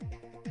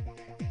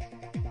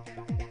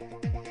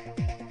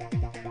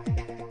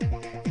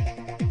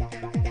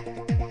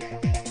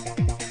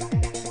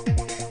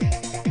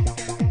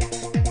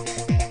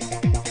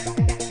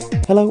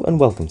Hello and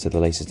welcome to the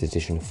latest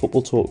edition of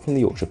Football Talk from the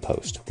Yorkshire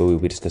Post, where we'll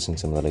be discussing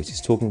some of the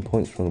latest talking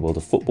points from the world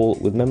of football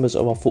with members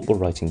of our football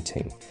writing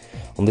team.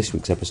 On this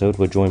week's episode,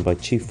 we're joined by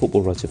Chief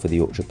Football Writer for the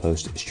Yorkshire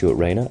Post, Stuart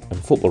Rayner,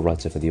 and Football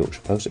Writer for the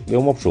Yorkshire Post,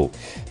 Wobschall,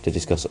 to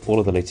discuss all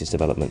of the latest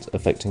developments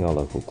affecting our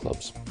local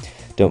clubs.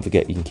 Don't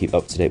forget you can keep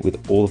up to date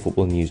with all the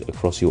football news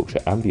across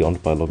Yorkshire and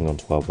beyond by logging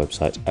onto our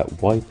website at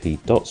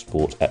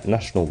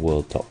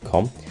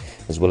yp.sport@nationalworld.com,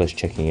 as well as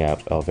checking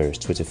out our various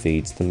Twitter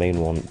feeds, the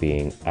main one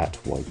being at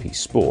YP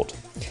Sport.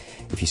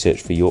 If you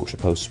search for Yorkshire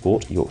Post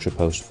Sport, Yorkshire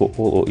Post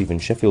Football, or even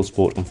Sheffield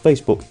Sport on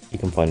Facebook, you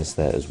can find us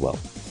there as well.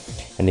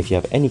 And if you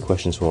have any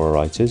questions for our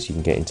writers, you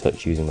can get in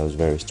touch using those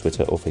various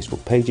Twitter or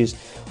Facebook pages,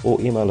 or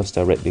email us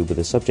directly with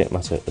the subject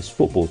matter as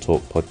Football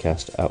Talk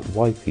Podcast at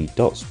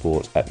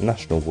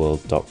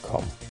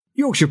yp.sport@nationalworld.com.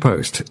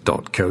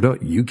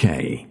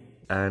 yorkshirepost.co.uk.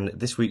 And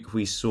this week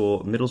we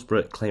saw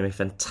Middlesbrough claim a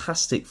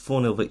fantastic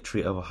 4-0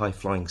 victory over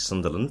high-flying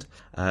Sunderland.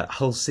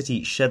 Hull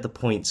City shared the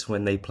points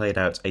when they played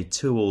out a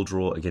 2-2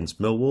 draw against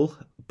Millwall.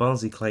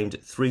 Barnsley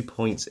claimed 3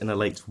 points in a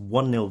late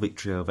 1-0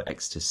 victory over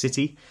Exeter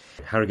City.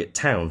 Harrogate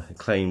Town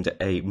claimed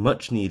a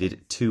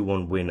much-needed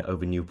 2-1 win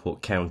over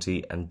Newport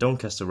County. And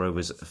Doncaster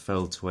Rovers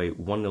fell to a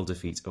 1-0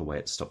 defeat away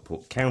at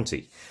Stockport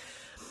County.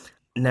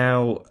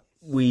 Now,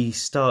 we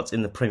start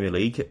in the Premier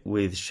League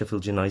with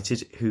Sheffield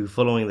United, who,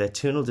 following their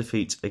 2-0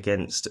 defeat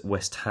against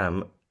West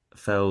Ham,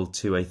 fell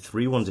to a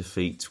 3-1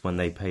 defeat when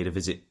they paid a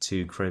visit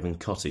to Craven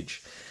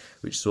Cottage,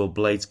 which saw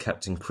Blades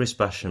captain Chris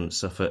Basham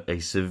suffer a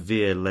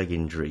severe leg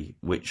injury,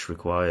 which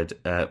required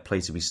play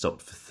to be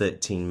stopped for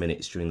 13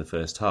 minutes during the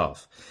first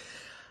half.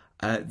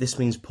 This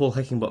means Paul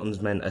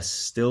Heckingbottom's men are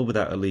still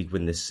without a league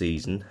win this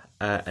season,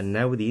 and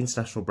now with the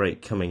international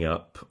break coming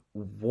up,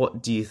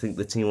 what do you think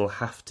the team will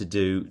have to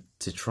do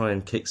to try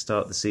and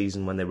kickstart the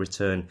season when they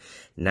return,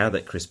 now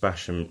that Chris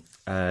Basham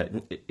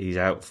is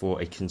out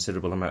for a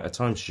considerable amount of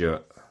time,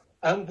 Stuart?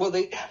 Well,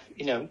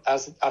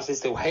 as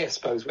is the way, I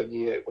suppose, when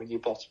you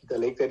bottom the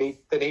league, they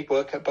need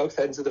work at both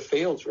ends of the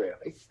field,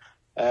 really.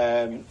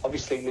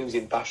 Obviously,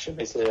 losing Basham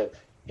is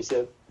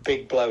a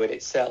big blow in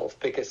itself,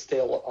 bigger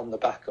still on the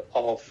back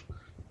of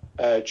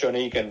John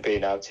Egan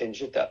being out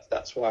injured.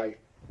 That's why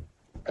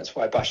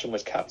Basham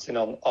was captain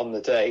on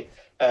the day.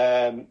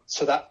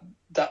 So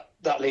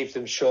that leaves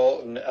them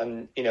short,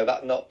 and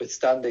that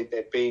notwithstanding,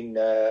 they've been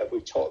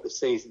we've talked this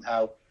season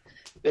how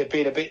they've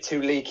been a bit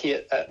too leaky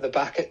at the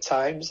back at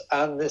times,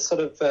 and the sort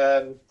of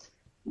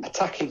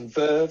attacking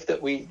verve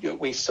that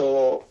we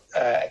saw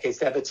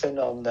against Everton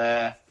on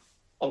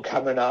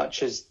Cameron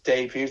Archer's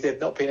debut, they've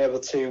not been able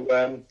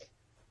to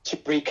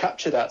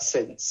recapture that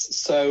since.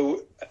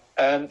 So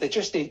they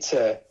just need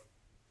to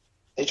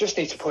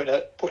put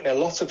in a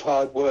lot of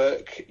hard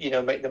work.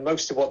 Make the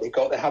most of what they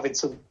got. They're having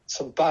some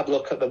bad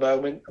luck at the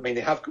moment. I mean,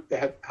 they have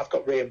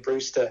got Ryan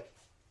Brewster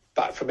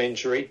back from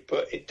injury,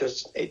 but it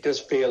does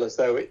feel as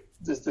though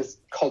there's this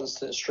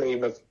constant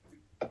stream of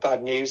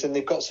bad news, and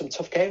they've got some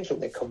tough games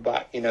when they come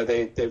back.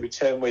 They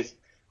return with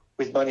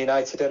Man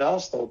United and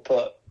Arsenal,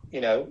 but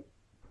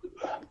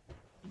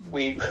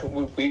we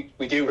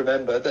do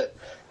remember that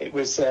it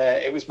was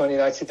Man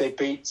United they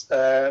beat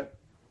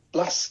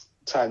last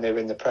time they were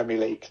in the Premier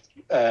League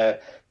to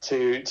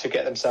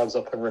get themselves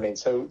up and running.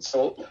 So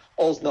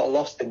all's not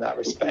lost in that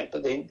respect,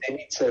 but they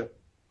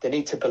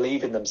need to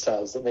believe in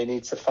themselves, and they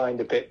need to find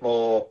a bit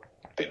more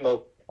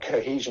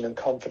cohesion and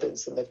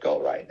confidence than they've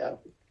got right now.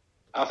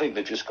 I think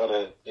they've just got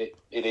to. It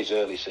is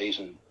early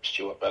season,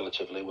 Stuart.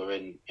 Relatively, we're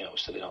in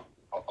still in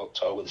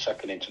October, the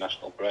second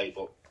international break,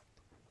 but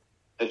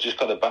they've just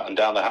got to batten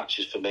down the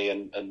hatches for me,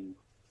 and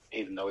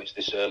even though it's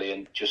this early,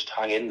 and just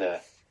hang in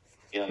there.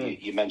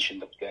 You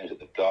mentioned the games that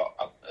they've got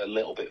a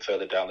little bit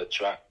further down the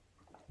track.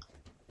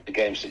 The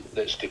games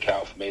that stick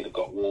out for me, they've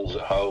got Wolves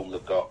at home,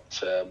 they've got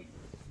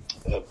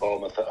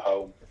Bournemouth at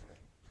home,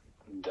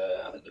 and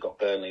I think they've got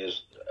Burnley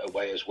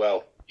away as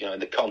well. In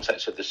the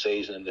context of the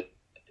season and the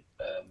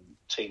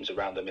teams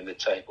around them in the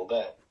table,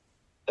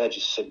 they're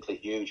just simply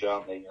huge,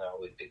 aren't they?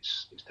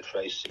 It's the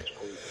phrase 6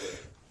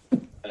 points.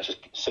 It's a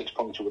 6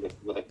 points with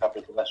a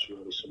capital S,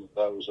 really, some of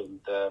those,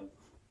 and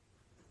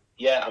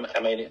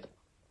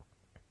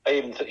I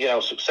even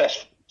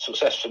success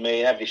for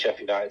me, every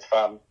Sheffield United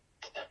fan,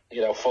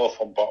 fourth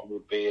from bottom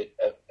would be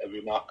a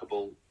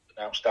remarkable and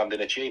outstanding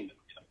achievement.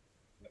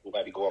 We'll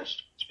maybe go on to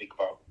speak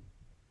about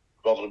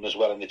Rotherham as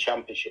well in the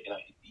Championship.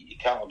 You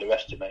can't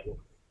underestimate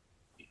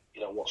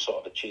what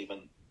sort of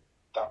achievement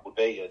that would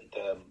be. And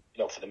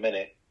for the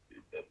minute,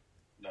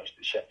 it's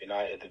Sheffield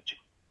United.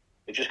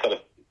 They've just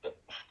got to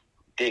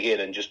dig in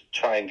and just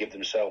try and give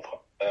themselves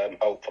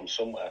hope from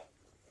somewhere.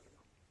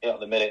 At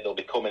the minute, they'll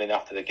be coming in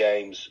after the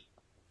games.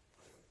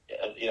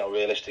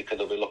 Realistically,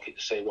 they'll be looking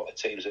to see what the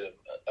teams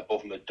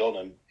above them have done,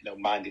 and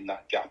minding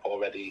that gap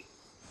already,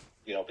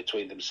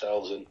 between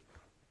themselves and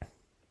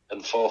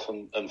fourth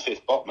and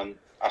fifth bottom. And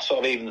I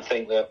sort of even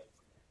think that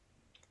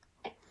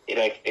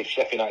if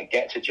Sheffield United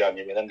get to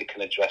January, then they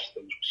can address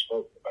things we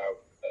spoke about,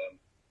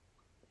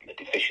 the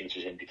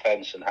deficiencies in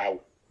defence and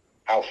how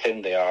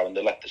thin they are, and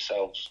they let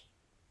themselves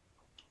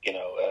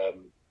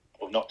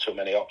with not too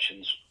many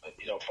options.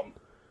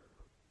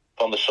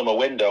 From the summer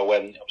window,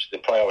 when obviously the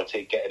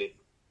priority getting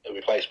a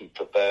replacement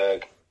for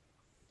Berg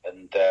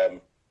and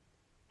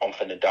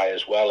Onfen and Dye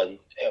as well, and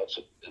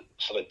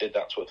sort of did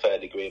that to a fair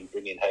degree and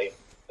bringing Hay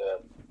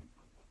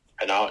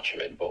and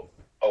Archer in, but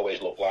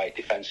always looked like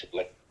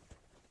defensively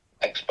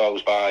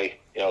exposed by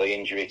the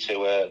injury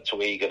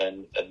to Egan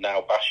and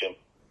now Basham.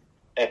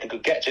 If they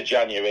could get to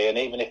January, and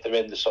even if they're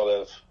in the sort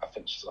of, I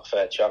think it's a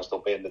fair chance they'll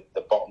be in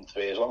the bottom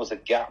three, as long as the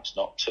gap's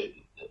not too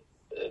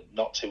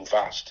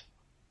vast,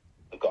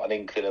 they've got an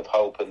inkling of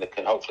hope, and they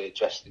can hopefully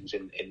address things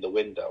in the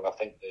window. I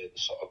think the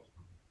sort of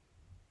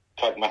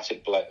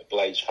pragmatic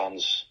Blades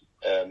fans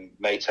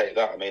may take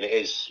that. I mean, it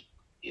is,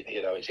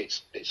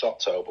 it's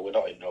October. We're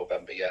not in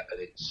November yet,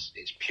 and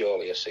it's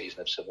purely a season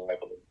of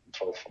survival and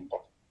full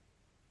football.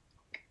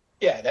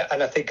 Yeah,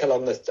 and I think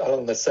along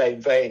the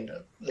same vein,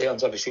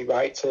 Leon's obviously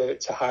right to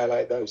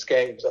highlight those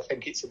games. I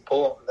think it's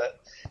important that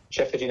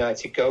Sheffield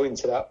United go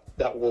into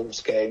that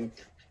Wolves game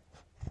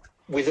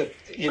with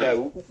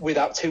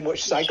without too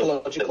much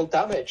psychological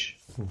damage.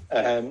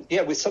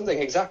 With something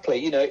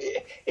exactly.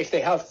 If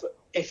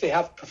they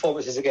have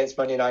performances against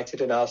Man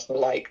United and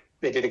Arsenal like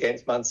they did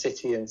against Man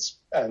City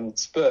and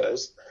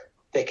Spurs,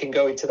 they can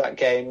go into that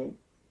game,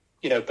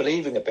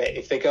 believing a bit.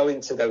 If they go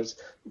into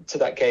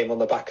that game on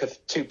the back of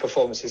two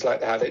performances like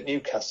they had at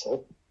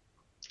Newcastle,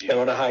 they're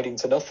on a hiding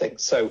to nothing.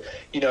 So,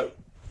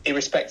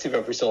 irrespective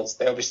of results,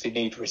 they obviously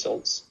need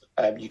results.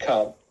 You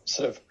can't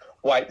sort of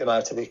wipe them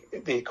out of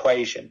the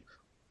equation.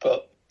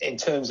 But in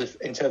terms of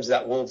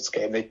that Wolves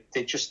game,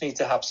 they just need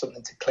to have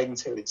something to cling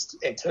to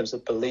in terms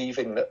of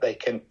believing that they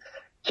can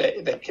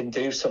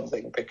do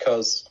something.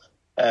 Because,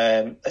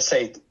 I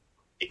say,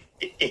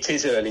 it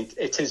is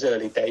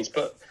early days,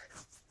 but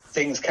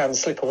things can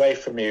slip away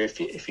from you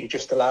if you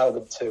just allow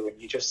them to,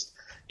 and you just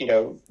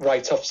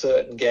write off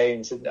certain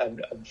games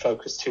and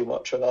focus too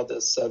much on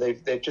others. So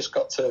they've just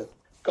got to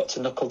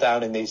knuckle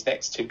down in these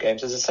next two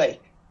games. As I say,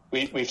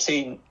 we've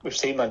seen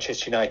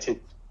Manchester United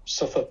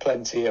suffer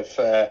plenty of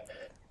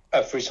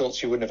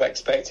results you wouldn't have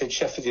expected.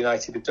 Sheffield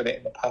United have done it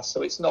in the past,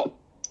 so it's not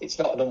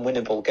an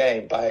unwinnable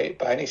game by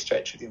any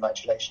stretch of the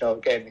imagination, or a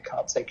game they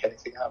can't take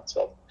anything out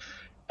of.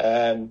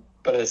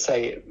 But as I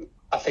say,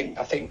 I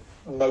think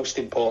most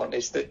important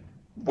is that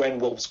when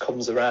Wolves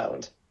comes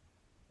around,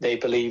 they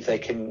believe they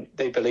can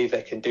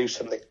do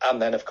something,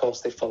 and then of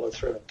course they follow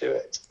through and do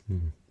it.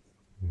 Mm-hmm.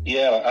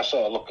 Yeah, I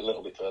sort of look a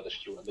little bit further,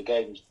 Stuart. The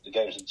games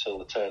until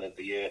the turn of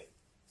the year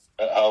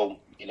at home,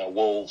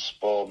 Wolves,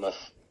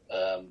 Bournemouth.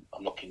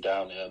 I'm looking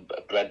down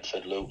at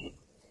Brentford, Luton.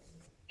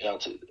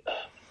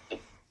 They've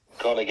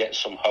got to get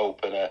some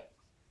hope and a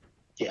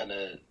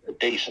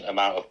decent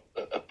amount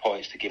of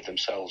points to give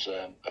themselves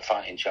a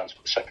fighting chance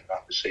for the second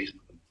half of the season.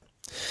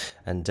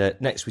 And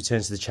next we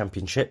turn to the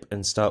Championship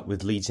and start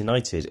with Leeds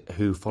United,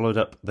 who followed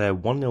up their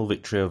 1-0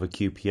 victory over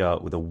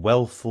QPR with a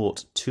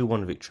well-fought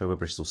 2-1 victory over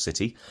Bristol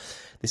City.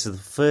 This is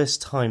the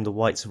first time the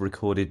Whites have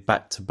recorded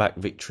back-to-back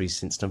victories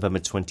since November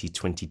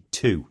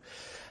 2022.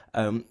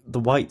 The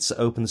Whites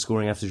opened the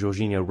scoring after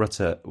Jorginho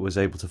Rutter was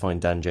able to find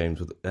Dan James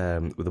with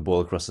a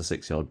ball across the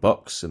 6-yard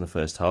box in the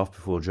first half,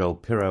 before Joel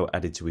Pirro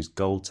added to his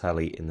goal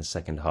tally in the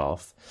second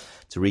half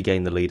to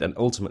regain the lead and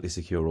ultimately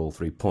secure all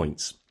 3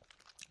 points.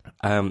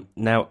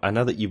 Now, I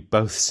know that you've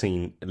both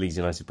seen Leeds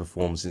United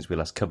perform since we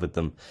last covered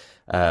them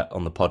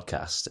on the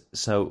podcast.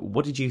 So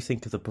what did you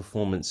think of the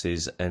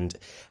performances, and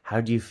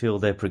how do you feel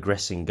they're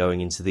progressing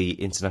going into the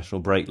international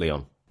break,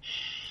 Leon?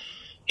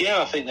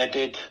 Yeah, I think they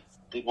did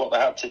what they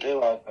had to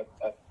do.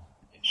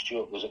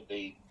 Stuart was at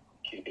the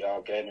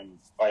QPR game, and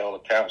by all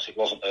accounts it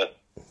wasn't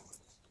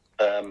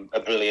a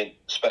brilliant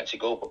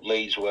spectacle, but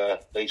Leeds were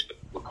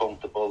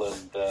comfortable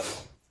and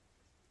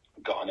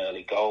got an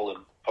early goal,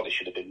 and probably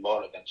should have been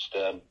more against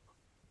a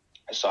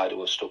side who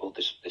have struggled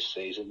this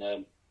season.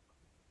 And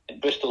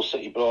Bristol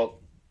City brought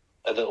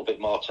a little bit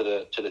more to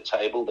the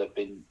table. They've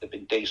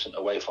been decent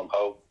away from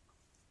home.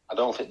 I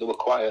don't think they were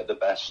quite at the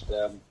best.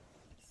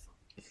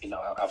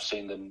 I've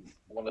seen them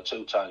 1 or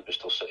 2 times,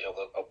 Bristol City,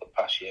 over the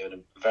past year, and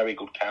a very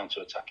good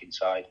counter-attacking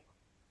side.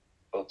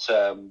 But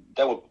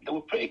they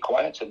were pretty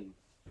quiet and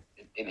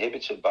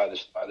inhibited by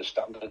the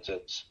standards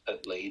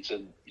at Leeds.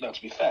 And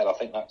to be fair, I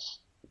think that's.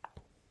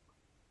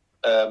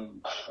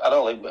 I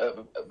don't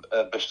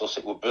think Bristol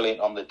City were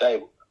brilliant on the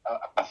day.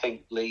 I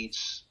think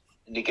Leeds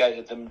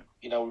negated them,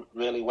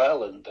 really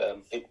well, and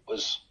it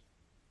was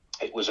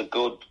a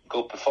good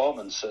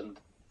performance. And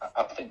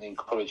I think the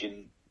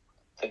encouraging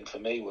thing for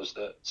me was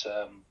that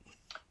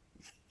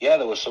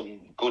there were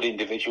some good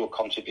individual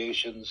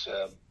contributions.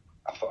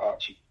 I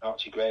thought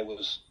Archie Gray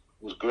was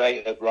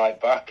great at right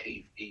back.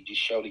 He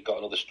just showed he got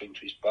another string to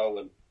his bow,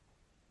 and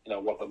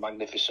what a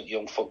magnificent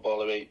young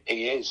footballer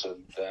he is.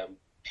 And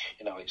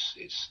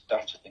it's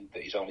daft to think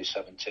that he's only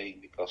 17,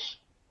 because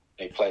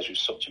he plays with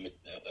such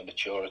a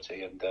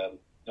maturity. And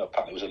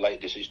apparently it was a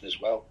late decision as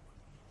well,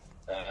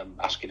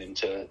 asking him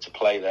to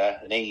play there.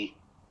 And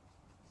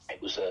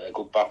it was a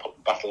good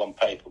battle on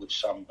paper with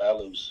Sam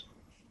Bell, who's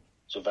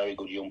a very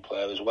good young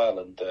player as well.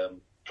 And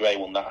Gray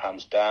won that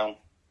hands down.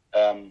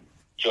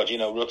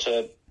 Jorginho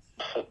Rutter,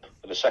 for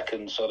the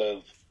second sort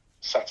of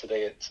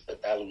Saturday at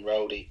Ellen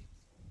Road, he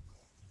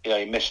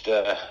missed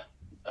a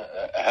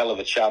hell of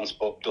a chance,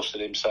 but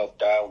dusted himself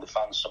down. The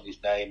fans sung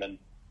his name and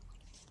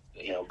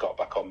got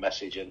back on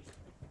message, and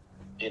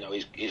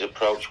his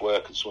approach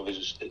work and some of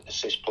his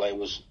assist play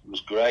was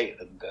great,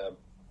 and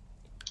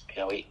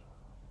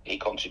he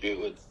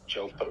contributed.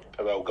 Joe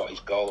Perreault got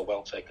his goal, a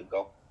well taken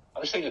goal. I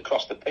just think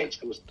across the pitch,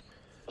 I was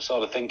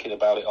sort of thinking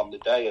about it on the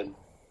day, and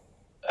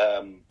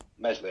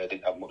Mesley, I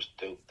didn't have much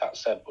to do with that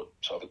said, but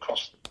sort of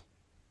across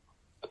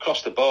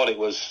the board, it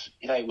was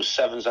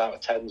 7s out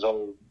of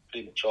 10s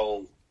pretty much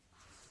all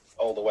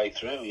the way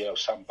through.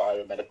 Sam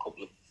Byron made a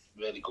couple of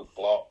really good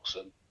blocks,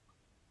 and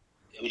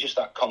it was just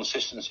that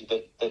consistency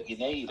that you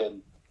need.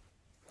 And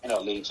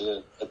Leeds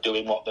are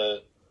doing what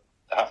they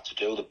have to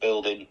do. They're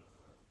building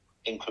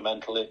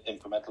incrementally.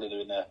 They're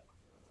in a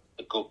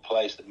good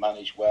place. They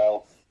manage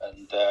well,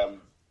 and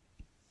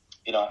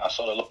I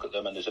sort of look at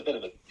them, and there's a bit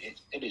of it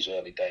is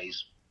early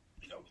days,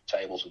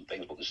 tables and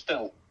things, but there's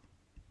still,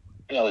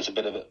 there's a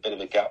bit of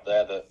a gap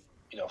there that,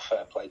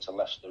 fair play to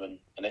Leicester and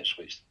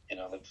Ipswich,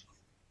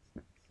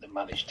 they've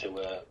managed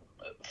to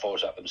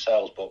force that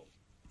themselves. But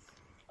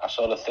I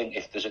sort of think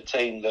if there's a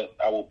team that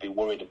I would be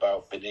worried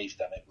about beneath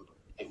them,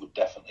 it would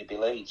definitely be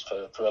Leeds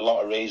for a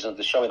lot of reasons.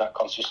 They're showing that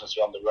consistency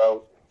on the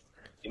road.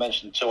 You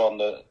mentioned 2 on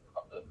the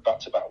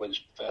back-to-back wins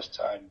for the first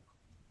time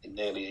in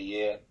nearly a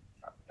year.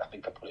 I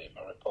think I put it in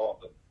my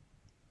report that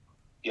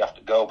you have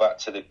to go back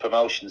to the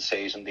promotion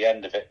season, the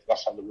end of it.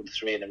 Last time they won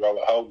 3 in a row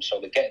at home,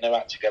 so they're getting their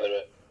act together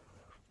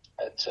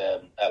at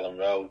Ellen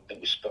Road. I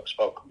think we've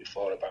spoken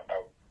before about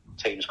how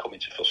teams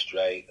coming to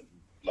frustrate and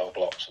low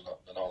blocks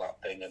and all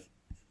that thing, and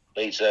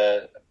Leeds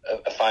are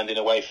finding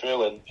a way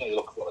through. And you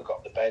look at what they've got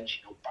on the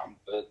bench.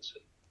 Bamford,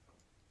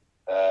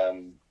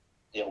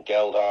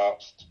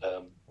 Geldart,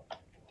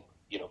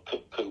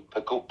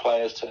 Cooper, good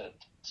players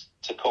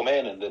to come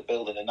in, and they're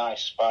building a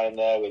nice spine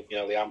there with the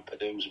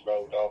Ampadu's and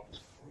Road Dogs.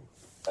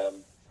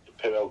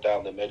 Pirro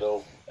down the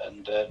middle,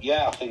 and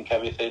I think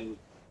everything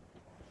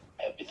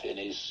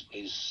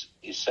is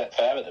set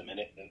fair at the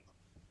minute.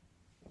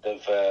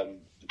 They've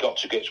got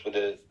to grips with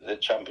the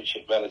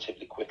Championship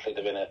relatively quickly.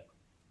 They're in a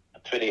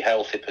pretty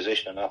healthy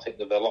position, and I think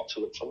they've a lot to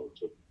look forward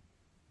to.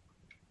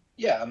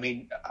 Yeah, I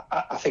mean,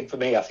 I think for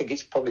me, I think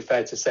it's probably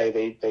fair to say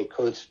they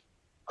could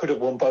have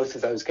won both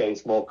of those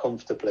games more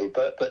comfortably.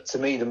 But to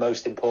me, the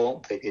most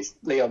important thing is,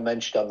 Leon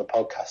mentioned on the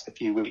podcast a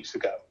few weeks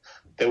ago,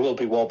 there will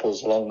be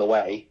wobbles along the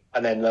way,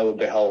 and then lo and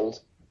behold,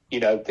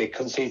 they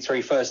concede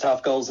 3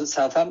 first-half goals at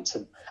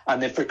Southampton,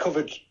 and they've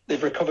recovered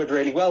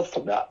really well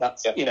from that.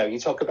 That's you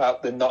talk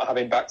about them not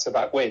having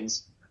back-to-back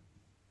wins.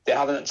 They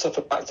haven't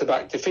suffered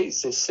back-to-back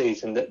defeats this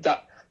season.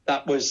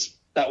 That was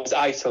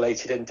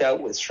isolated and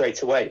dealt with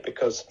straight away,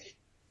 because,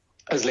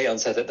 as Leon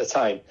said at the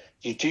time,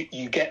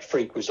 you get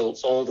freak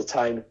results all the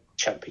time.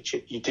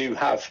 Championship, you do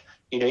have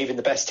even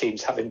the best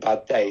teams having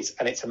bad days,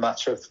 and it's a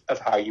matter of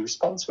how you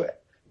respond to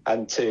it,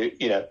 and to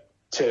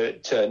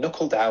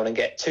knuckle down and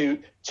get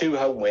two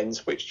home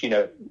wins, which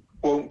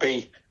won't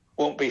be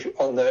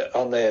on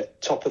the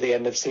top of the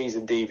end of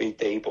season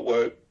DVD, but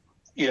were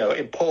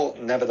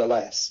important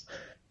nevertheless.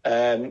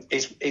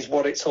 Is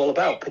what it's all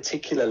about,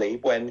 particularly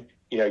when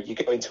you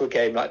go into a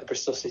game like the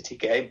Bristol City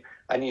game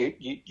and you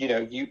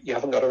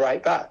haven't got a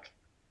right back.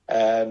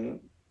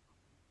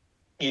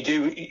 You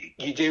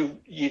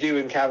do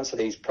encounter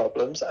these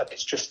problems, and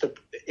it's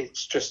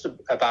just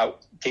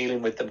about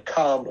dealing with them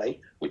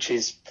calmly, which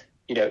is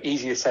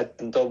easier said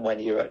than done when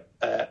you're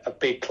at a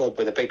big club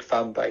with a big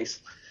fan base.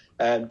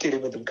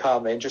 Dealing with them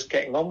calmly and just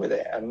getting on with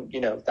it, and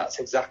that's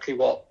exactly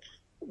what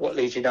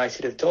Leeds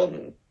United have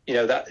done.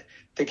 That,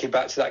 thinking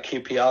back to that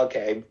QPR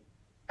game,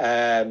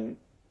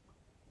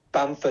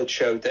 Bamford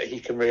showed that he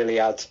can really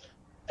add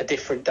a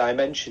different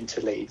dimension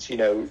to Leeds.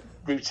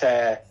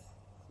 Ruther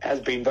has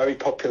been very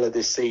popular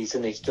this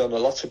season. He's done a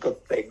lot of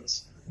good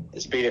things.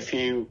 There's been a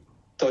few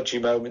dodgy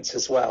moments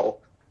as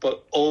well,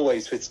 but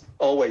always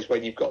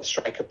when you've got a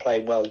striker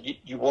playing well,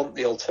 you want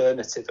the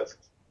alternative of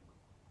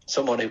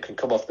someone who can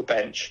come off the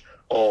bench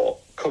or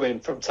come in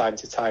from time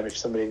to time if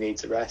somebody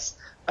needs a rest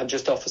and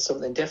just offer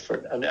something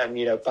different. And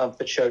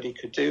Bamford showed he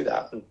could do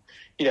that. And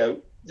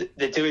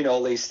they're doing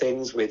all these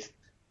things with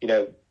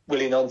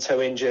Willie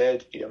Gnonto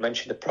injured.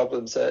 Mentioned the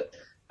problems at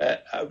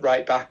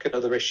right back and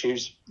other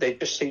issues. They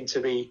just seem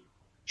to be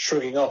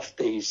shrugging off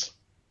these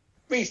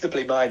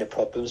reasonably minor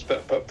problems,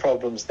 but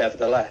problems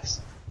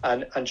nevertheless,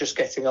 and just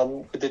getting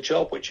on with the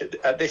job, which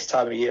at this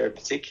time of year in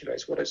particular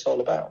is what it's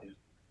all about.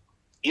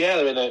 Yeah,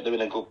 they're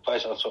in a good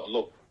place. You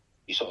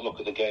sort of look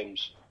at the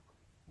games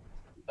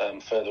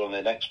further on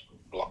the next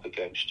block of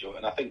games, Stuart,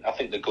 and I think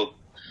the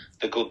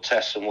good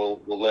tests, and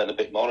we'll learn a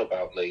bit more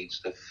about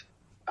Leeds.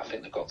 I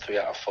think they've got 3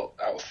 out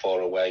of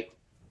 4 away.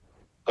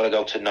 Got to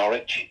go to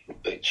Norwich,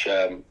 which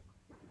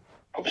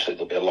obviously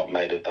there'll be a lot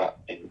made of that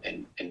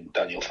in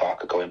Daniel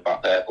Farke going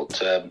back there.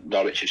 But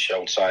Norwich have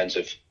shown signs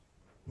of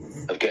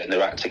getting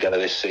their act together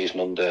this season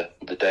under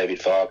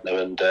David Wagner,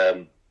 and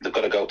they've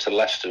got to go to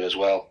Leicester as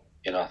well.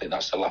 I think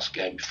that's the last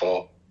game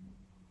before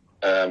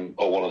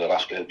or one of the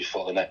last games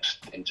before the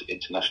next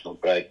international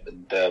break.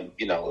 And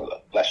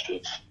Leicester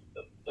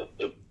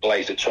have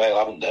blazed a trail,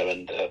 haven't they?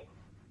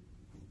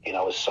 And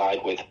aside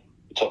with,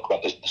 we talk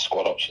about the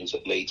squad options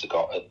that Leeds have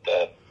got,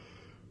 and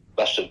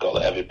Leicester have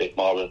got every bit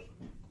more.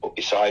 But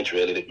besides,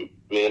 really, they're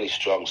really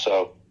strong.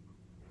 So,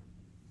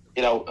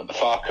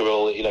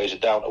 Farker, he's a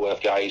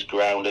down-to-earth guy. He's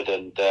grounded,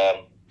 and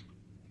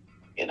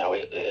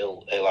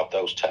he'll have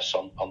those tests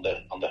on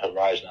the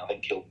horizon. I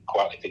think he'll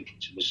quietly think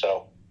to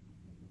himself,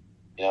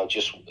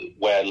 just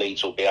where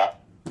Leeds will be at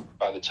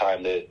by the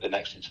time the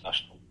next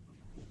international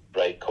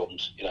break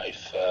comes.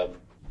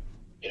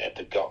 If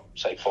they've got,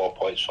 say, 4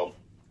 points from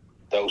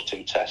those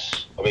two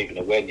tests, or even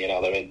a win,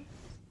 they're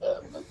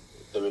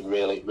in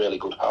really, really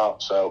good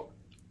heart. So,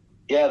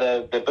 yeah,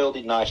 they're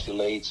building nicely,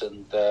 Leeds,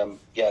 and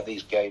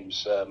these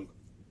games,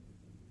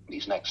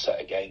 these next set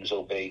of games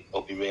will be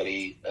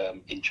really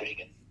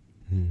intriguing.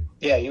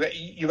 Yeah,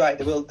 you're right.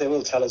 They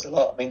will tell us a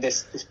lot. I mean,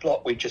 this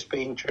block we've just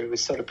been through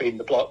has sort of been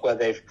the block where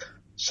they've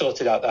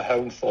sorted out their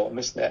home form,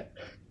 isn't it?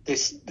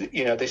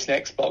 This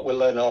next block will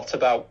learn a lot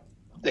about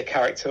the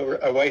character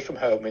away from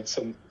home in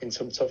some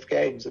tough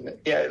games, and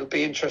it'll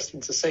be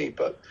interesting to see.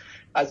 But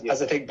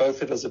as I think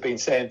both of us have been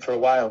saying for a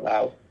while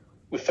now,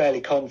 we're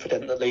fairly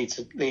confident that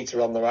Leeds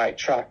are on the right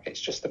track. It's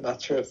just a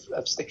matter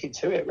of sticking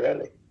to it,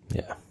 really.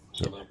 Yeah.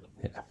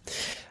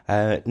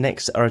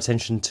 Next, our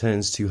attention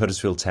turns to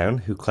Huddersfield Town,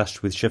 who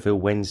clashed with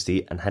Sheffield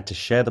Wednesday and had to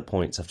share the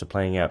points after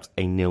playing out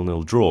a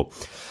 0-0 draw.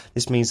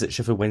 This means that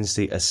Sheffield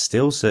Wednesday are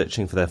still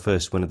searching for their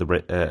first win of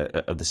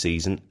the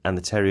season, and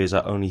the Terriers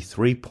are only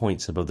 3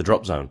 points above the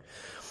drop zone.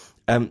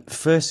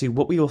 Firstly,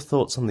 what were your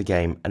thoughts on the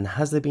game, and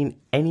has there been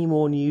any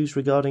more news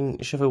regarding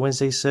Sheffield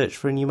Wednesday's search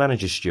for a new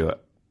manager, Stuart?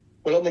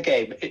 Well, on the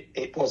game,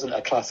 it wasn't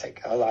a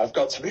classic. I've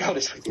got to be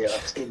honest with you.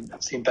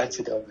 I've seen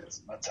better donuts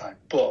in my time,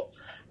 but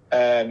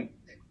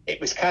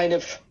it was kind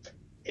of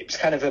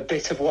a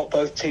bit of what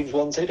both teams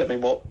wanted. I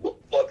mean,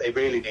 what they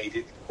really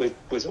needed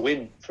was a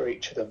win for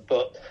each of them.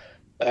 But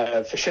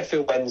for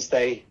Sheffield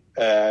Wednesday,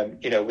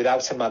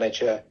 without a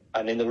manager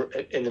and in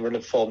the run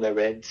of form they're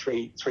in,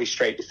 three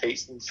straight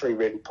defeats and 3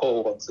 really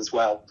poor ones as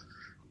well.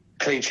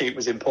 Clean sheet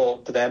was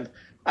important for them.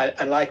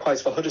 And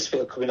likewise for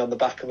Huddersfield, coming on the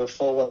back of a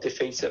 4-1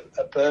 defeat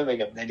at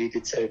Birmingham, they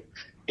needed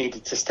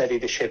to steady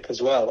the ship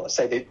as well. I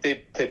say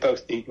they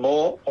both need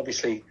more.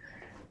 Obviously,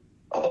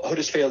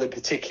 Huddersfield in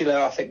particular,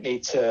 I think,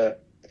 need to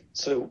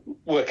sort of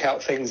work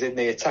out things in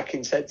the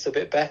attacking sense a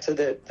bit better.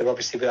 They're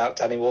obviously without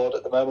Danny Rohl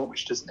at the moment,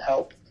 which doesn't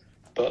help.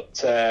 But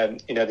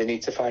they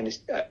need to find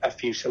a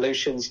few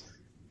solutions.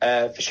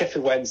 For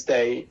Sheffield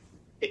Wednesday,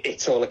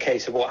 it's all a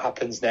case of what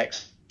happens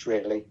next,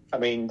 really. I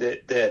mean,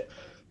 the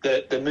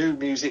mood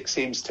music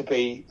seems to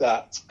be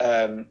that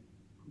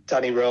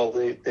Danny Rohl,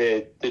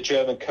 the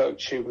German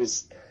coach who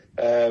was,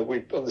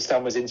 we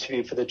understand, was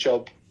interviewed for the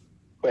job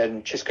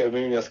when Xisco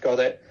Munoz got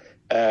it,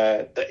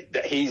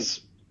 that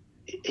he's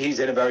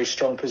in a very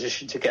strong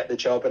position to get the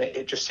job, and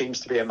it just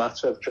seems to be a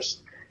matter of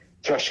just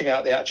thrashing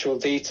out the actual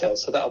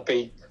details. So that'll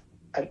be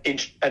an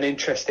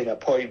interesting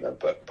appointment,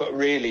 but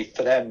really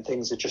for them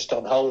things are just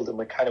on hold, and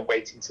we're kind of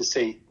waiting to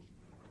see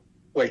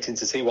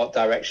what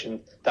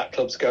direction that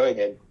club's going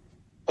in.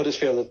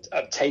 Huddersfield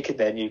have taken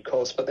their new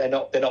course, but they're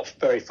not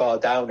very far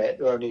down it.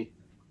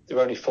 They're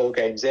only 4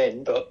 games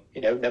in, but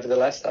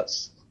nevertheless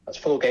that's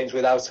 4 games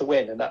without a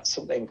win, and that's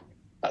something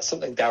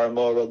Darren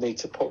Moore will need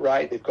to put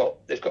right. They've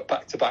got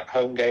back-to-back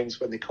home games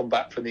when they come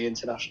back from the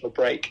international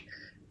break,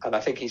 and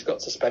I think he's got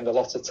to spend a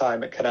lot of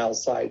time at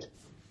Canal's side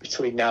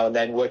between now and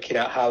then, working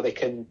out how they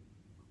can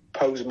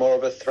pose more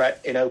of a threat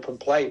in open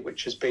play,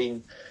 which has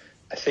been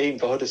a theme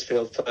for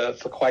Huddersfield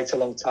for quite a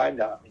long time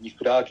now. I mean, you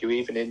could argue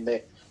even in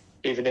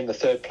the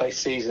third place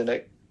season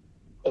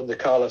under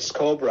Carlos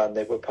Corberán,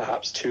 they were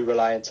perhaps too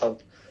reliant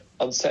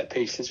on set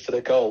pieces for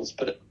the goals,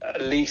 but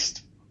at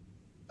least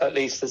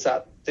there's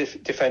that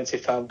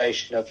defensive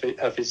foundation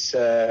of his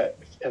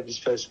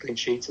first clean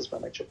sheet as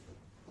manager.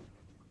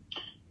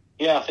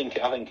 Yeah, I think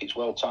it's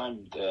well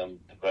timed. The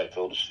break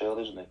for Huddersfield,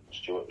 isn't it,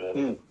 Stuart?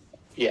 Really?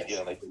 Yes.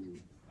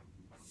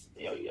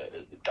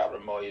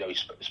 Darren Moore, he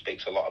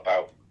speaks a lot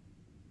about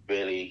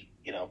really,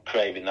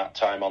 craving that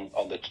time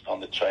on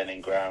the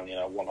training ground,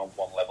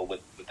 one-on-one level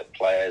with the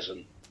players,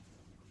 and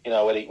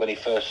when he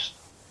first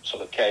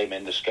sort of came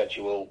in the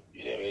schedule,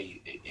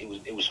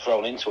 it was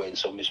thrown into it in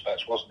some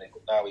respects, wasn't it?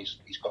 But now he's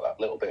got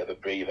that little bit of a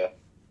breather,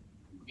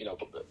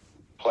 but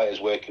players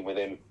working with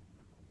him,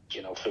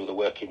 through the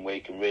working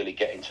week and really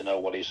getting to know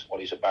what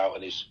he's about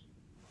and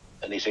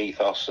his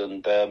ethos.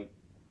 And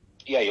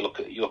you look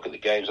at the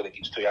games. I think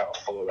it's 3 out of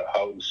 4 at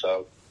home.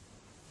 So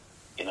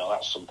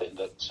that's something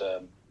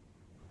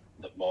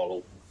that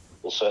Moore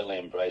will certainly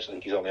embrace. I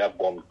think he's only had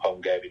 1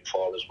 home game in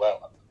 4 as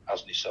well,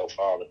 hasn't he, so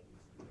far?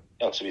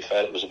 And, to be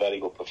fair, it was a very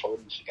good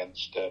performance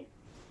against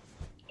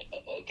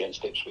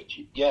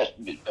Ipswich. Yeah,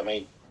 I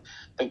mean,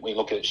 I think when you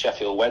look at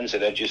Sheffield Wednesday,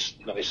 they're just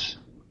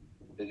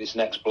this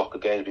next block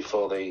of games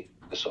before the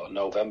sort of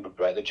November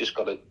break, they've just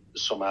got to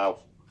somehow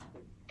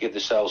give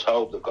themselves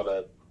hope. They've got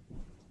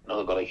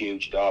a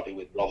huge derby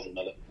with Rotherham.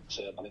 I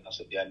think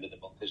that's at the end of the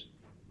month, isn't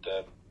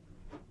it?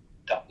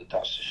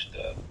 that's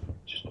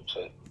just looks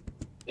a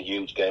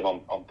huge game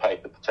on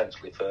paper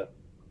potentially for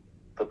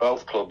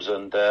both clubs.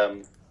 And I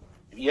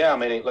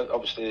mean,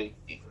 obviously,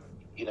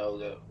 you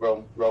know,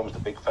 Rome's the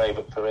big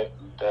favourite for it,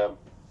 and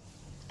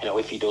you know,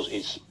 if he does,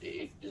 he's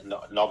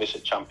not novice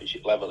at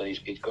Championship level, and he's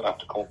going to have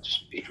to come up to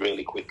speed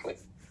really quickly.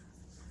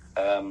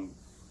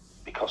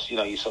 Because, you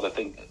know, you sort of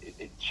think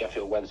if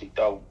Sheffield Wednesday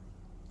don't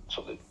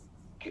sort of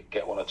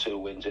get one or two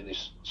wins in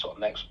this sort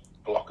of next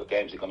block of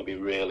games, they're going to be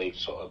really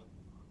sort of,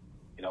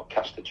 you know,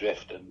 cast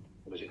adrift. And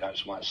was it now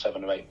something like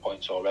 7 or 8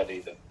 points already?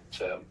 That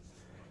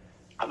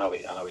I know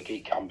it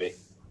can be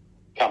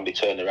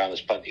turned around.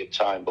 There's plenty of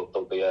time, but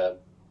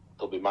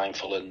they'll be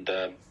mindful and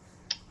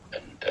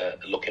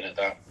looking at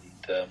that.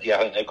 And I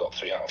think they've got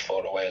 3 out of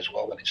 4 away as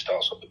well when it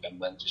starts up again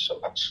Wednesday.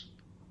 So that's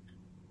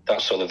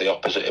sort of the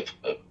opposite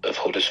of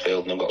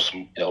Huddersfield, and they've got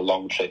some, you know,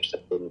 long trips to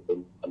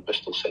Birmingham and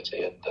Bristol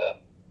City, and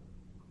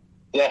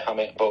I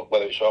mean, but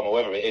whether it's Rome or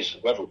whoever it is,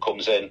 whoever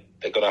comes in,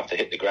 they're going to have to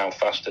hit the ground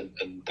fast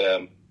and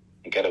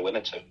get a win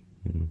or two.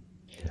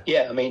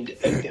 Yeah, I mean,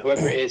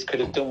 whoever it is could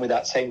have done with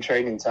that same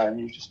training time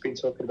you've just been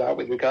talking about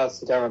with regards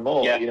to Darren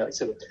Moore. Yeah. You know,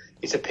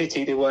 it's a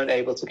pity they weren't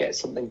able to get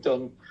something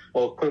done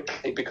more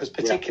quickly, because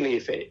particularly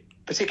if it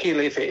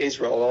is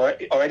Rohl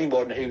or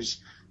anyone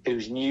who's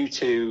new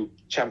to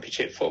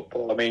Championship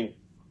football. I mean,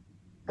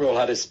 Rohl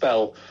had a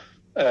spell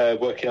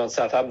working on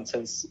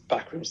Southampton's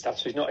backroom staff,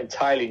 so he's not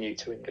entirely new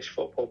to English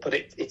football. But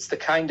it's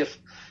quite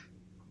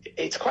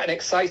an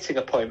exciting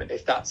appointment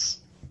if that's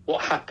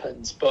what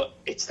happens. But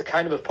it's the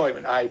kind of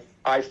appointment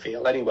I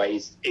feel anyway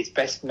is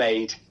best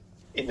made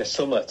in the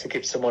summer to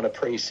give someone a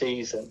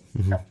pre-season.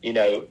 Mm-hmm. You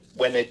know,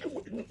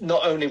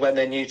 not only when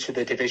they're new to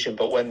the division,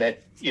 but when they're,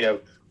 you know,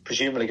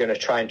 presumably going to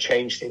try and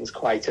change things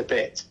quite a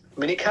bit. I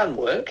mean, it can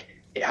work.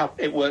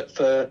 It worked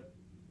for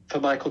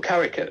Michael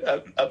Carrick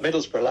at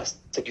Middlesbrough last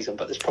season,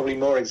 but there's probably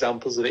more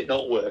examples of it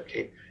not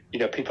working. You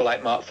know, people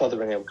like Mark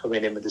Fotheringham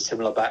coming in with a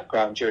similar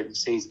background during the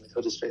season with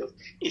Huddersfield.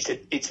 It's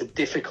a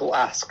difficult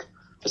ask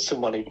for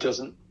someone who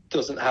doesn't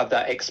have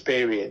that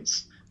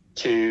experience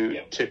to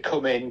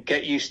come in,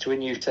 get used to a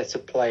new set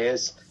of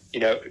players. You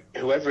know,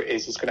 whoever it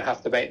is going to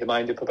have to make their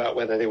mind up about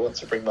whether they want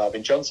to bring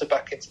Marvin Johnson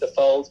back into the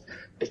fold.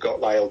 They've got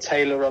Lyle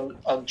Taylor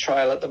on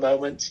trial at the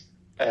moment.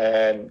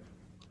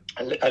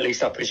 At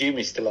least I presume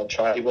he's still on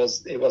trial. He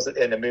was at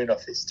the end of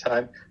Munoz this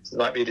time, so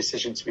there might be a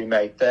decision to be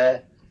made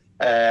there.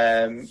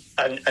 And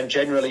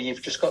generally,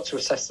 you've just got to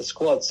assess the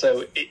squad.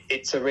 So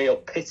it's a real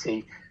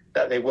pity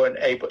that they weren't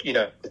able. You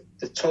know,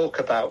 the talk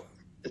about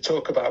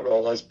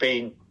Rohl has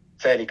been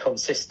fairly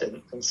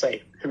consistent, and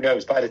say, who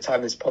knows, by the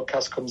time this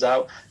podcast comes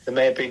out, there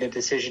may have been a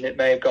decision, it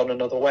may have gone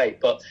another way,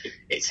 but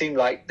it seemed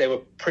like they were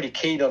pretty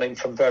keen on him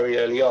from very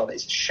early on.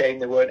 It's a shame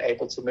they weren't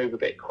able to move a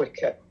bit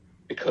quicker,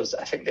 because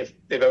I think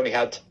they've only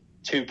had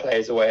 2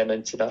 players away on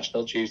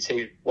international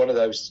duty. One of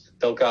those,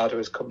 Delgado,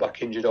 has come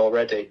back injured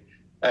already.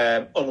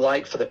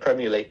 Unlike for the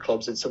Premier League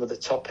clubs and some of the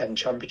top-end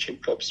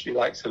Championship clubs, you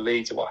like to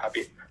Leeds and what have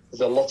you, there's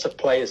a lot of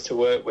players to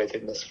work with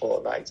in this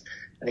fortnight,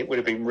 and it would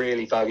have been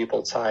really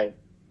valuable time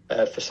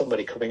for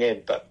somebody coming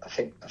in. But I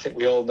think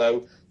we all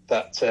know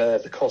that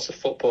the course of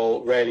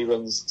football rarely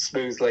runs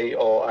smoothly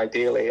or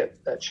ideally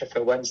at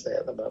Sheffield Wednesday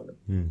at the moment.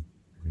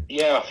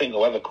 Yeah, I think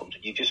whoever comes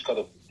in, you've just got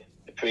to be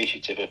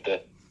appreciative of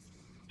the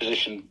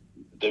position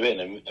they're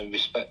in and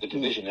respect the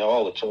division. You know,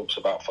 all the talks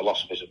about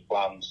philosophies and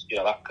plans, you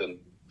know, that can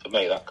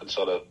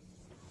sort of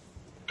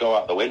go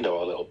out the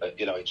window a little bit.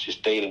 You know, it's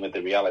just dealing with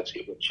the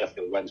reality of what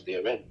Sheffield Wednesday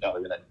are in.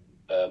 You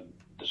know,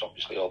 there's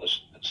obviously all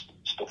this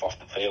stuff off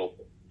the field,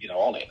 you know,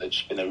 on it.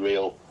 It's been a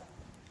real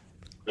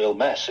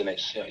mess, and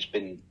it's, you know, it's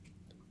been,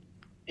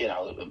 you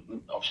know,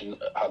 obviously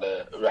had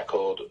a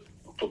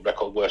club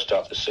record worst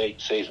start to the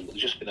season, but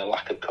there's just been a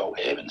lack of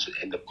coherence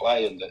in the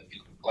play, and the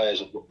players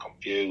have looked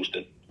confused.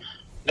 And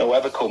you know,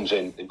 whoever comes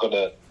in, they've got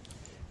to.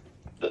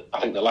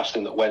 I think the last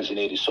thing that Wednesday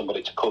need is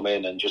somebody to come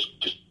in and just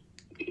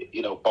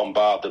you know,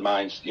 bombard the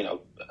minds, you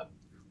know,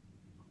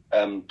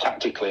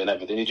 tactically and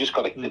everything. You just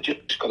got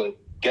to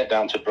get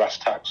down to brass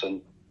tacks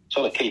and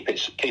sort of keep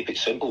it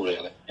simple,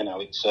 really. You know,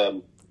 it's you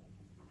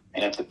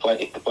know, if they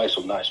play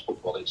some nice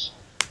football, it's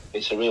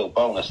a real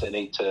bonus. They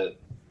need to,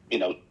 you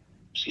know,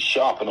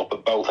 sharpen up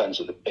at both ends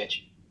of the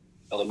pitch.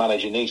 You know, the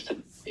manager needs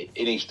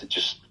to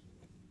just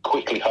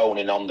quickly hone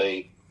in on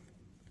the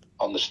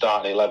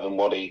starting 11,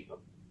 what he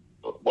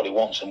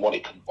wants and what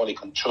he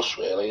can trust,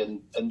 really,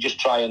 and just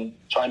try and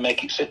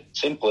make it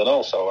simple. And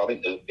also, I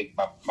think there's a big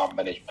man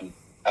management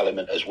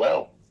element as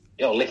well.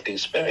 You know, lifting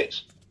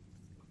spirits.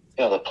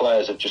 You know, the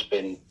players have just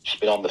been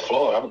on the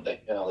floor, haven't they?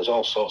 You know, there's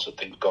all sorts of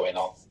things going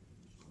on.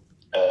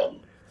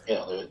 You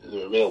know,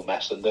 they're a real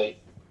mess, and they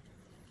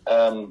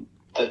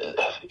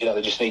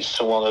just need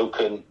someone who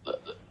can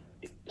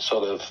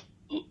sort of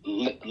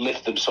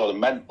lift them sort of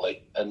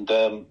mentally and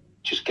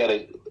just get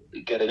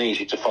an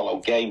easy to follow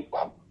game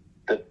plan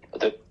that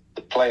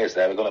the players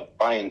there are going to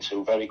buy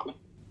into very quickly,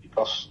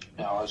 because,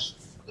 you know, as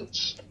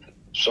it's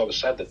sort of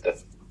said,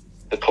 that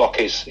the clock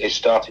is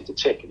starting to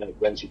tick, and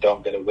when you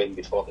don't get a win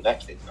before the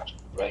next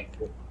international break,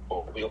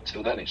 what will we up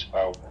till then? It's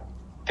about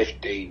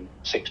 15,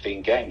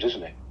 16 games,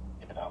 isn't it?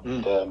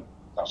 And,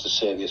 that's a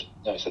serious.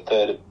 It's the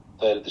third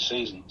of the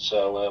season.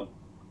 So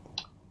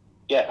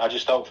I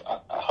just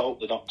hope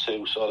they're not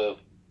too sort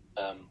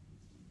of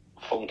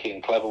funky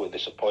and clever with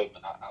this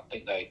appointment. I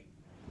think they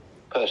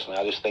just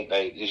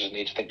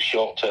need to think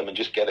short term and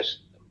just get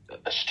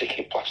a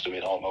sticky plaster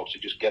in almost to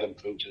just get them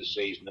through to the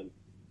season. And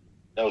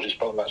just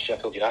probably about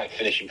Sheffield United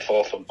finishing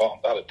fourth and bottom.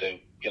 That'd do.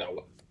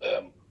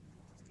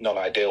 Not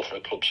ideal for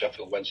a club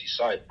Sheffield Wednesday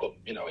side, but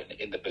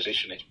in the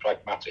position it's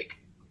pragmatic,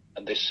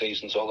 and this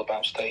season's all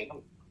about staying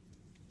up.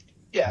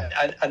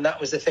 Yeah, and that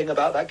was the thing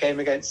about that game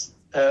against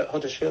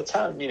Huddersfield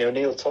Town.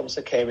 Neil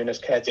Thompson came in as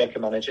caretaker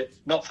manager,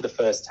 not for the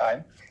first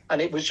time,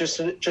 and it was just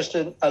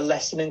a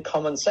lesson in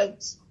common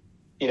sense.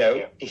 He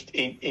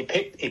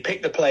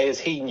picked the players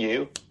he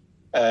knew,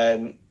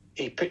 and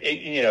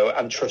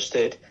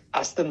trusted.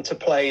 Asked them to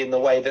play in the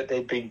way that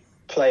they'd been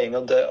playing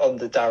under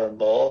Darren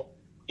Moore.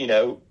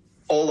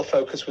 All the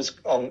focus was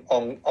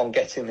on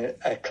getting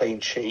a clean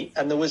sheet,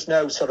 and there was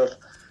no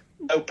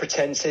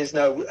pretenses,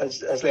 no,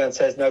 as Leon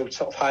says, no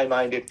sort of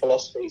high-minded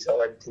philosophies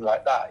or anything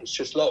like that. It's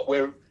just, look,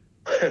 we're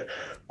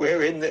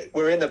in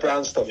the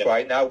brown stuff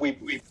right now.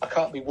 I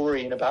can't be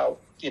worrying about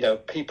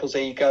people's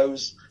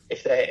egos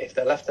if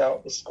they're left out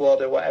of the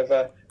squad or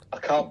whatever. I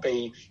can't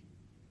be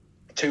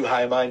too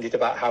high-minded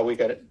about how we're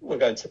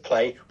going to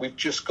play. We've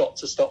just got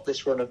to stop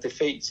this run of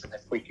defeats, and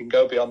if we can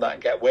go beyond that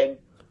and get a win,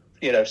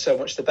 so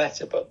much the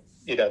better. But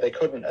they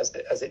couldn't, as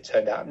it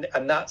turned out,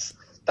 and that's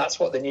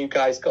what the new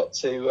guys got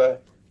to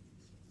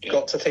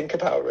think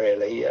about,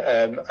 really,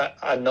 and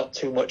not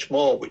too much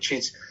more. Which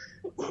is,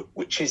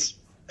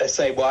 I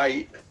say,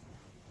 why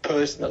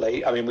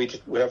personally. I mean,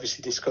 we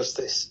obviously discussed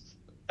this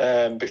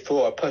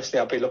before.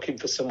 Personally, I'd be looking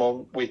for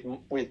someone with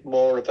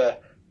more of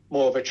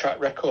a track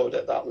record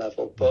at that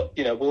level. But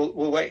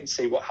we'll wait and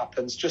see what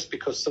happens. Just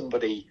because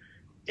somebody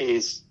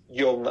is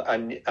young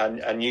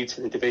and new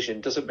to the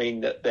division doesn't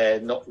mean that they're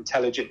not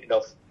intelligent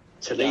enough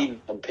to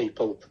lean on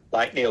people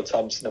like Neil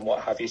Thompson and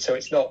what have you. So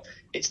it's not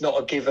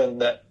a given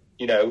that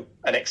an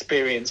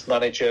experienced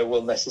manager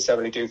will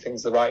necessarily do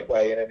things the right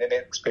way and an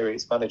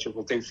inexperienced manager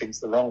will do things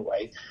the wrong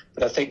way.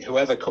 But I think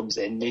whoever comes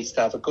in needs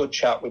to have a good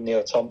chat with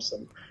Neil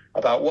Thompson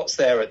about what's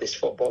there at this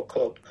football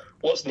club,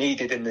 what's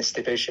needed in this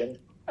division,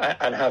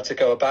 and how to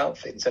go about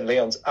things. And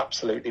Leon's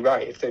absolutely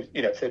right. If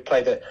they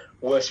play the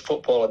worst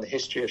football in the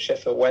history of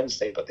Sheffield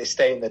Wednesday, but they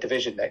stay in the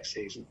division next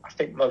season, I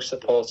think most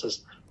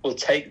supporters will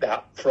take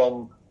that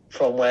from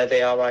where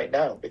they are right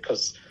now,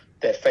 because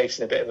they're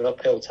facing a bit of an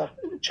uphill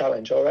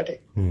challenge already.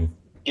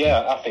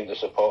 Yeah, I think the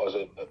supporters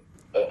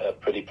are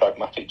pretty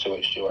pragmatic to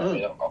it, Stuart.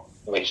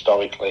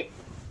 Historically,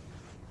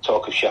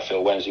 talk of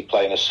Sheffield Wednesday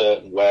playing a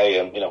certain way,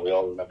 and we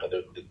all remember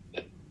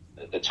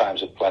the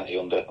times of plenty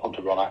under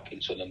Ron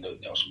Atkinson, and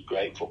some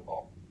great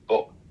football.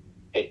 But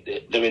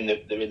they're in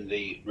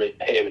the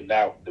here and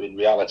now. They're in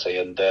reality,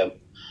 and I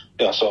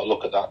sort of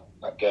look at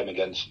that game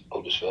against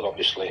Huddersfield.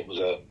 Obviously, it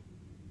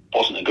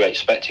wasn't a great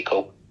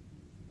spectacle,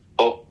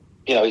 but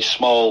it's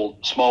small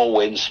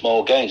wins,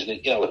 small gains,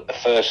 and the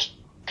first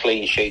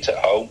clean sheet at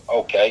home.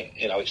 Okay,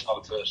 it's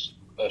not a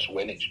first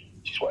win. It's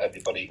just what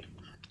everybody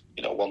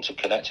wanted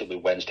connected with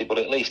Wednesday, but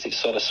at least it's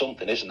sort of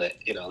something, isn't it?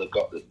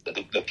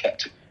 They've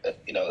kept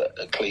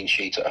a clean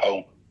sheet at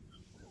home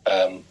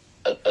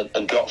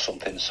and got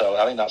something. So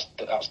I think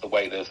that's the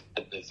way they've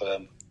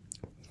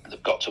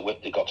got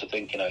to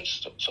think.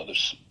 It's sort of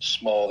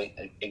small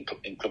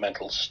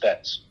incremental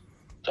steps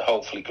to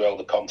hopefully grow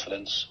the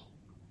confidence.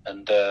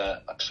 And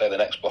like I say, the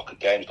next block of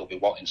games they'll be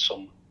wanting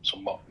some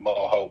more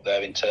hope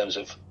there in terms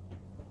of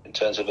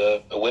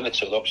a win or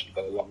two. They've obviously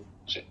got a long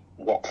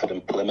Watford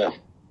and Plymouth.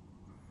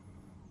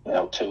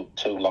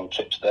 Two long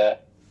trips there.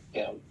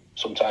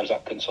 Sometimes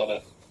that can sort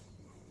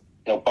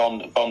of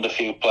bond a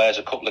few players.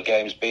 A couple of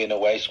games being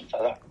away,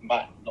 sometimes that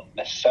might not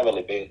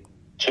necessarily be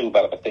too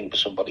bad of a thing for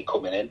somebody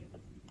coming in.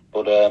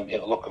 But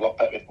it'll look a lot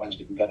better if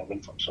Wednesday can get a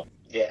win from some.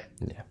 Yeah.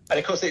 And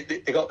of course they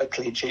got the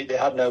clean sheet. They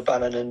had no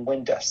Bannon and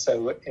Windass,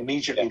 so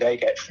immediately they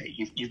get fit.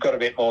 You've got a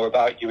bit more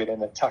about you in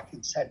an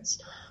attacking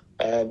sense.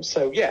 I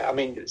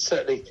mean,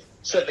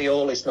 certainly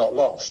all is not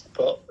lost,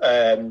 but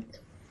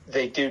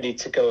they do need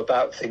to go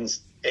about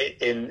things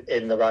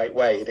in the right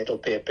way, and it'll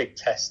be a big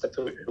test of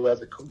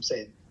whoever comes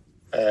in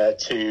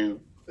to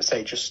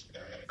say just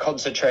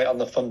concentrate on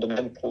the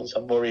fundamentals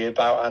and worry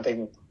about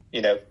adding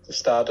the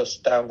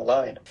stardust down the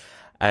line.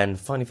 And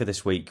finally for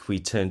this week, we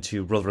turn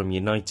to Rotherham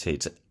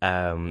United,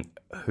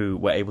 who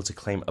were able to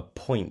claim a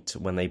point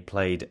when they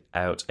played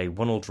out a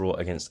 1-1 draw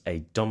against a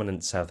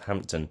dominant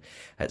Southampton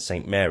at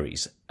St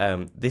Mary's.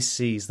 This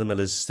sees the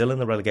Millers still in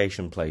the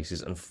relegation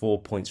places and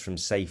 4 points from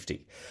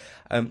safety.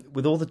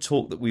 With all the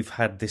talk that we've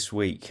had this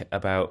week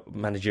about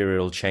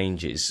managerial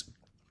changes,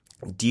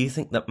 do you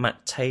think that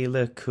Matt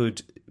Taylor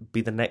could be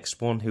the next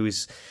one who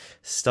is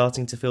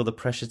starting to feel the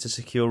pressure to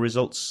secure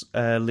results,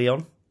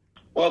 Leon?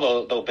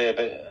 Well, there'll be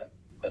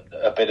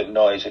a bit of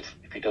noise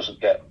if he doesn't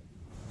get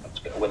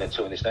a win or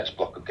two in this next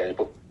block of games.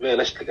 But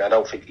realistically, I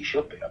don't think he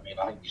should be. I mean,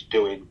 I think he's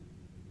doing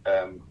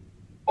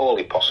all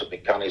he possibly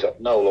can. He's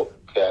had no luck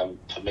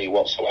for me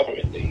whatsoever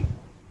in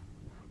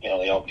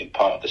the opening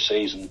part of the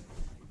season.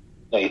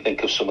 You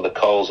think of some of the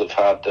calls they've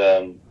had,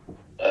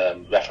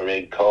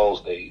 refereeing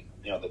calls, the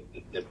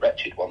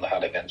wretched one they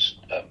had against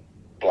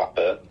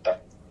Blackburn.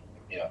 That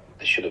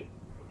they should have.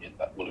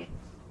 That would have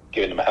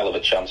given them a hell of a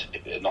chance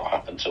if it had not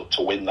happened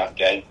to win that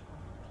game.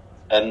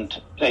 And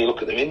you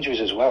look at their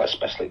injuries as well,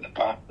 especially at the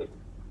back.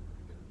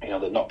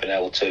 They've not been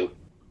able to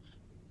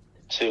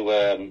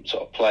sort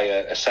of play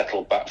a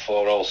settled back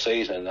four all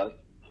season. And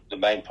the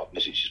main problem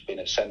is it's just been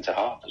at centre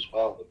half as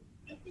well. With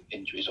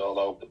injuries all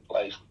over the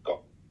place.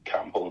 Got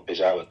Campbell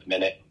is out at the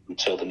minute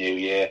until the new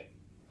year.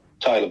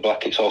 Tyler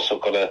Blackett's also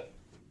got a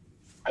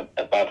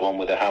bad one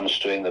with a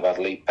hamstring. They've had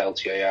Lee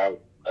Peltier out.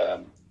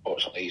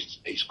 Fortunately,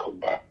 he's come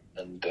back,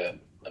 and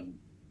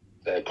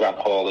Grant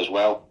Hall as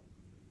well.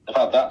 They've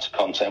had that to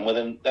contend with,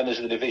 and then there's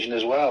the division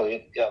as well.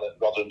 The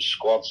Rotherham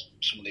squads,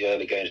 some of the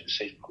early games of the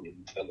season couldn't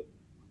even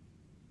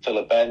fill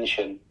a bench,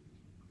 and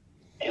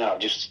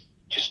just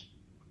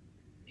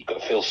you've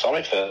got to feel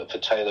sorry for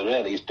Taylor.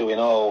 Really, he's doing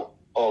all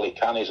he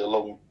can. He's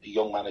a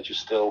young manager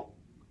still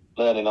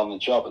learning on the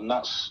job, and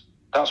that's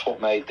what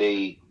made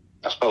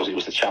I suppose it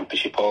was the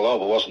championship all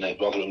over, wasn't it?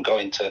 Rotherham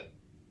going to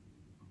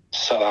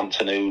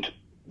Southampton, who'd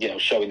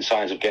showing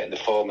signs of getting the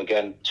form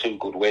again. 2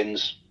 good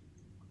wins.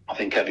 I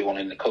think everyone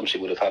in the country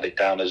would have had it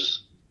down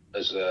as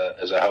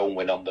a home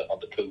win on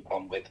the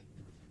coupon, with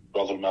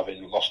Rotherham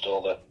having lost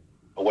all the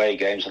away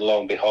games, and lo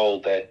and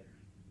behold, they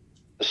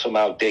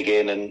somehow dig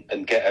in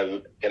and get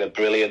a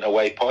brilliant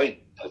away point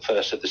at the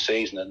first of the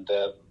season. And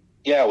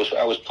I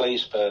was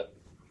pleased for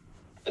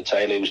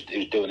Taylor,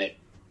 who's doing it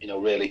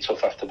really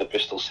tough after the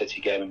Bristol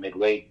City game in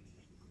midweek.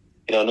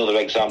 Another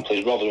example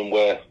is Rotherham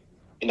were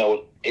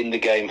in the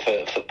game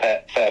for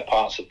fair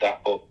parts of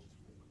that, but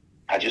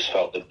I just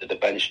felt that the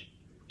bench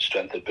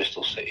strength of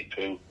Bristol City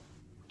proved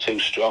too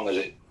strong as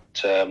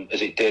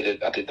it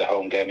did. I did the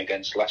home game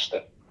against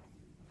Leicester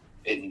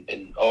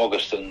in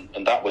August, and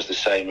that was the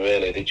same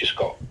really. They just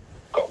got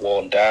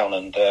worn down,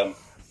 and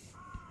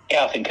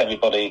I think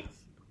everybody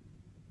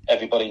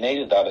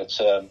needed that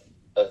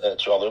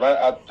at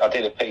Rotherham. I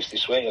did a piece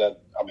this week.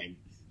 I mean,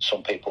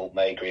 some people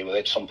may agree with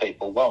it, some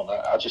people won't.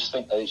 I just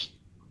think there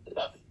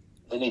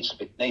needs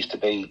to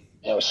be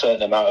a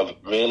certain amount of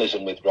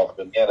realism with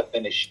Rotherham. They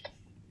finished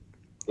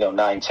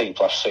 19th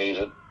last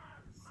season.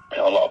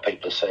 A lot of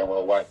people are saying,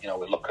 well, why?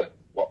 We look at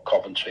what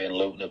Coventry and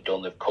Luton have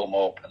done. They've come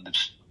up and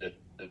they've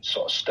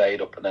sort of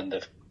stayed up, and then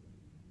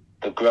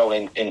they've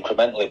grown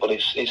incrementally. But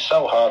it's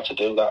so hard to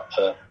do that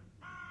for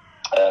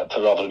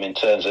Rotherham in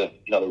terms of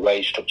the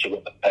wage structure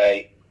with the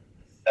pay.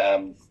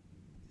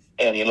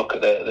 And you look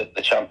at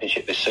the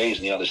championship this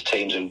season. There's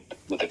teams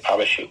with the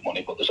parachute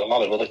money, but there's a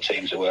lot of other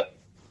teams who are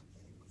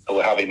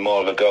having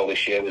more of a go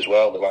this year as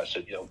well. The likes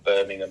of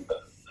Birmingham,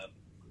 but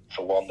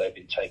for one, they've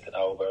been taken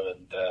over,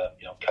 and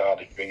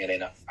Cardiff bringing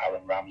in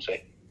Aaron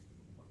Ramsey.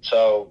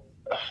 So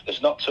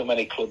there's not too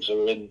many clubs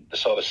who are in the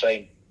sort of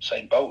same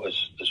boat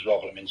as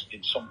Rotherham in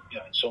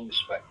some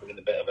respect. We're in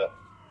a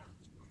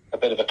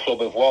bit of a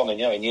club of one, and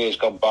in years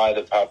gone by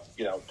they've had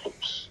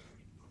clubs,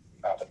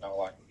 I don't know,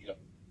 like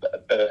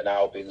Burton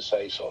Albion,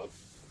 say, sort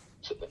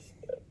of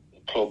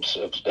clubs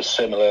of a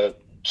similar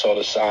sort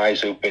of size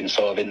who've been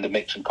sort of in the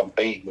mix and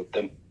competing with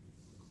them.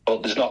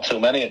 But there's not too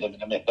many of them.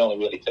 I mean, I can only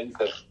really think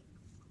of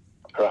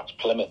perhaps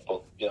Plymouth,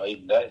 but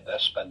even they're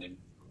spending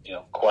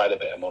quite a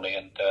bit of money,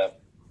 and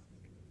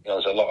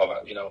there's a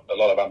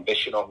lot of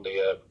ambition on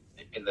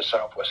in the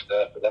southwest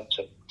there for them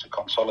to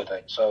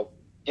consolidate. So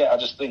I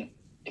just think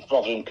if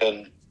Rotherham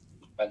can,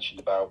 mentioned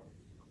about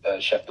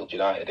Sheffield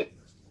United, if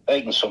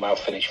they can somehow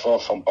finish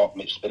fourth from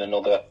bottom, it's been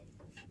another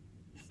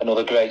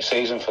great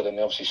season for them.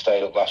 They obviously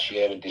stayed up last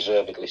year, and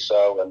deservedly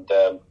so. And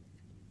there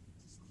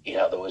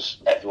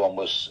was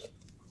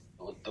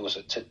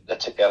a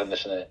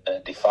togetherness and a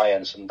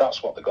defiance, and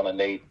that's what they're going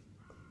to need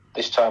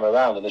this time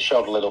around. And they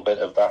showed a little bit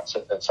of that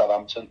at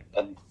Southampton,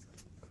 and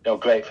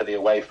great for the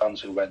away fans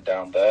who went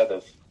down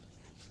there.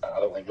 I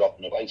don't think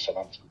Rotherham have played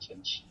Southampton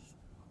since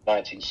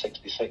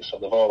 1966, so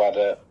they've all had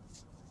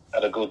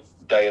a good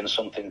day and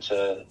something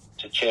to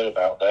cheer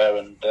about there.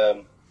 And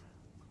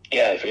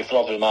if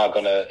Rotherham are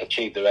going to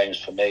achieve their aims,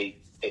 for me,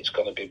 it's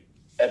going to be,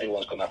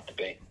 everyone's going to have to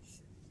be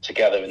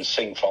together and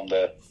sing from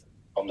the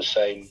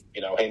same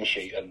hymn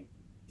sheet. And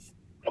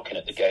looking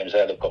at the games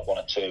there, they've got 1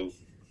 or 2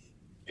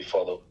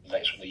 before the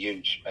next one, the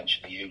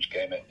huge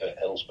game at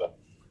Hillsborough.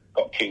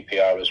 Got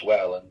QPR as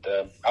well,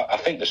 and I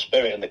think the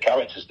spirit and the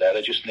characters there,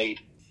 they just need,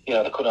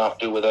 they couldn't have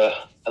to do with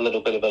a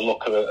little bit of a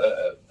luck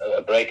or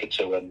a break or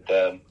two. And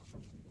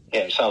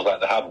it sounds like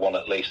they had one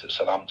at least at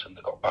Southampton.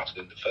 They got battered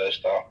in the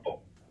first half, but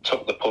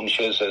took the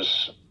punches.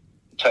 As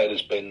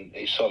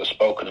he's sort of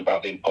spoken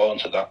about the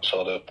importance of that,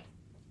 sort of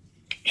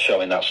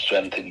showing that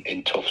strength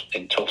in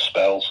tough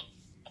spells,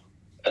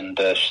 and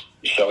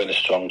showing a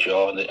strong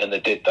jaw, and they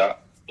did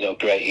that.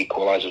 Great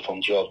equaliser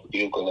from George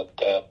Bugle,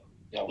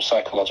 and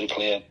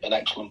psychologically an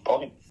excellent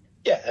point.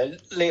 Yeah,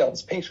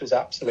 Leon's piece was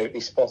absolutely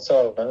spot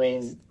on. I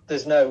mean,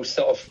 there's no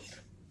sort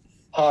of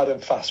hard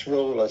and fast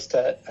rule as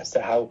to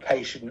how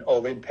patient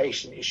or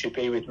impatient you should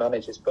be with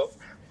managers. But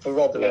for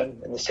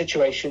Rotherham and the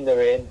situation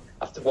they're in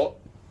after what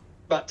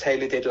Matt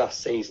Taylor did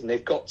last season,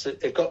 they've got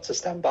to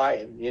stand by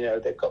him.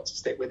 They've got to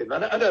stick with him.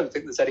 And I don't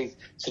think there's any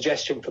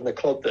suggestion from the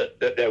club that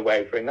they're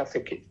wavering. I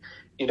think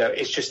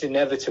it's just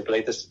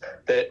inevitably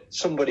that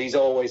somebody's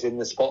always in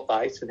the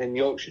spotlight. And in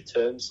Yorkshire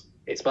terms,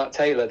 it's Matt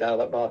Taylor now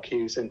that Mark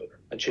Hughes and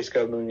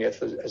Xisco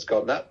Muñoz has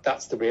gone.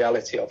 That's the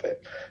reality of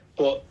it.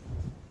 But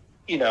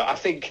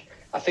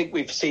I think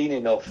we've seen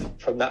enough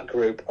from that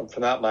group and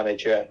from that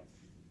manager.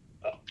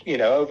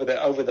 Over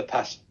the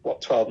past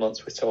 12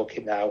 months we're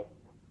talking now,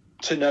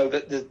 to know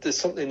that there's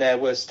something there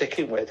worth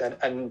sticking with.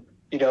 And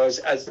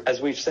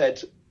as we've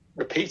said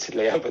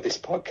repeatedly over this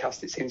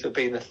podcast, it seems to have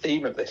been the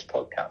theme of this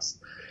podcast.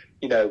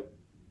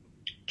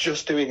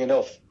 Just doing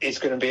enough is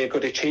going to be a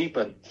good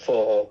achievement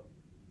for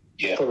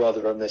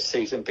Rotherham this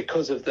season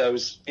because of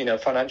those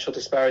financial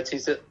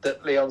disparities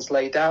that Leon's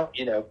laid out.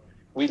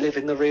 We live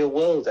in the real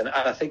world, and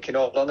I think, in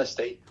all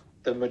honesty,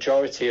 the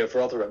majority of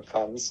Rotherham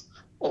fans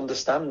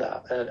understand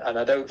that, and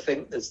I don't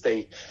think there's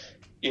the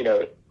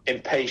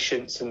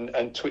impatience and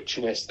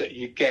twitchiness that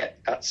you get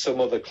at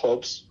some other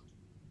clubs.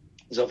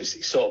 There's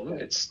obviously some.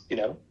 It's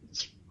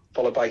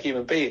followed by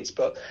human beings,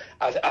 but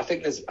I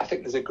think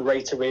there's a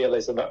greater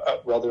realism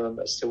at Rotherham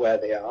as to where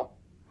they are.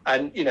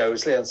 And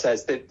as Leon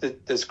says,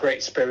 there's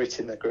great spirit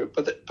in the group,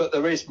 but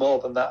there is more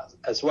than that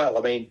as well.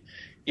 I mean,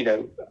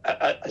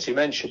 as you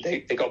mentioned,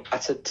 they got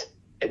battered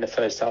in the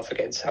first half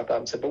against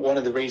Southampton, but one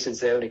of the reasons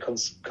they only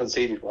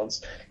conceded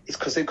once is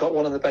because they've got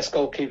one of the best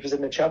goalkeepers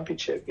in the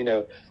Championship.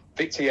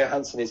 Victor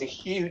Johansson is a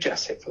huge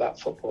asset for that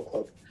football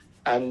club,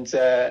 and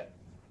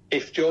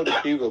if Jordan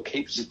Hugill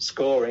keeps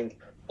scoring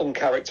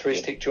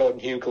uncharacteristic Jordan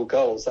Hugill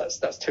goals,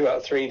 that's 2 out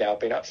of 3 now,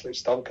 being absolute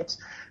stonkers.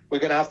 We're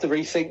going to have to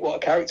rethink what a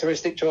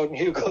characteristic Jordan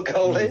Hugill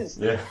goal is.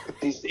 Yeah,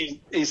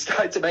 he's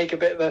started to make a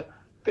bit of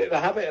a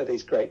habit of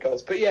these great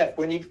goals. But yeah,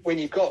 when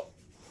you've got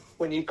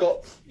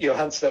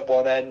Johansson at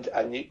one end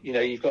and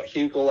you've got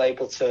Hugill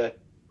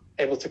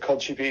able to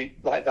contribute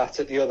like that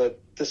at the other,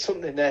 there's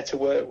something there to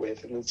work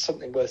with, and there's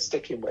something worth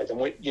sticking with. And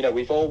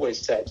we've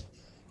always said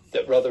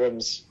that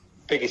Rotherham's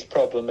biggest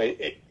problem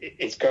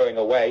is going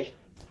away.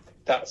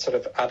 That sort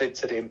of added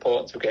to the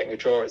importance of getting a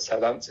draw at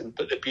Southampton.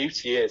 But the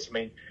beauty is, I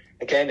mean,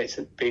 again, it's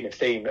been a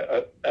theme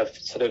of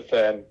sort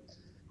of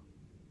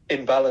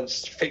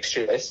imbalanced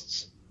fixture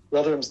lists.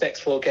 Rotherham's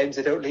next 4 games,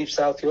 they don't leave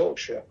South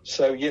Yorkshire.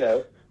 So,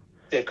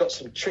 they've got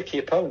some tricky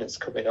opponents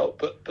coming up,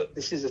 but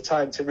this is a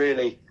time to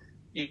really,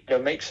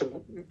 make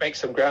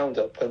some ground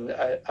up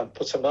and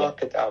put a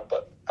marker down.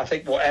 But I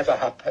think whatever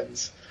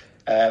happens,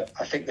 I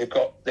think they've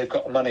got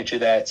a manager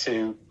there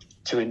to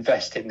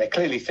invest in. They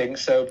clearly think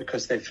so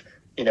because they've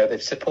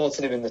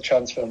supported him in the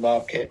transfer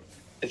market.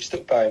 They've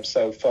stuck by him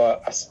so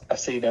far. I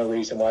see no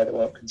reason why they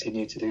won't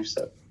continue to do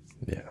so.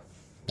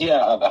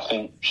 Yeah, I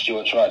think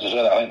Stuart's right as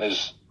well. I think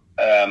there's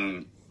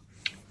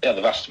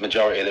the vast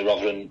majority of the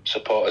Rotherham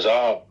supporters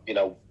are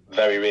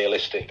very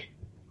realistic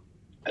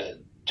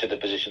to the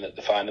position that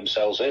they find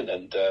themselves in,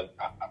 and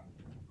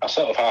I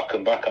sort of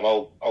harken back. I'm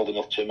old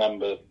enough to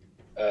remember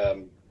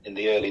in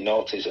the early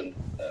noughties, and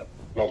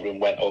Rotherham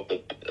went up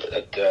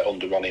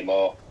under Ronnie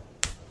Moore,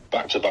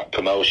 back-to-back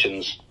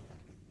promotions.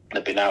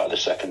 They've been out of the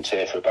second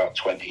tier for about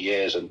 20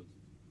 years, and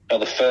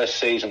the first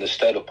season they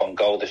stayed up on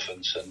goal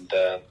difference, and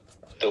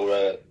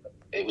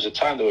it was a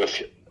time there were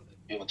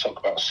talk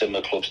about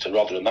similar clubs to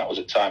Rotherham. That was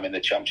a time in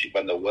the Championship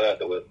when there were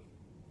the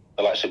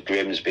likes of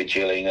Grimsby,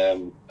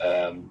 Gillingham,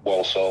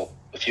 Walsall,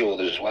 a few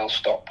others as well,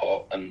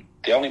 Stockport, and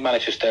they only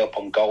managed to stay up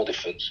on goal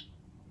difference.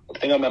 The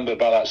thing I remember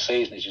about that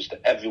season is just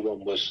that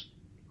everyone was,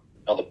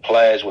 the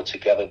players were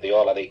together, they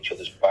all had each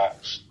other's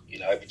backs.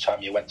 Every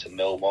time you went to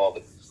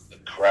Millmore, the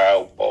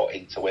crowd bought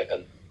into it,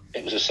 and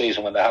it was a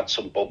season when they had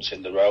some bumps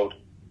in the road.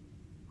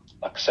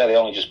 Like I said, they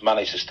only just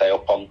managed to stay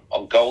up on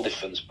goal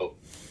difference, but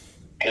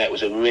it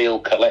was a real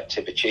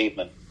collective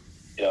achievement,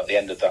 at the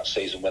end of that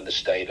season when they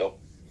stayed up.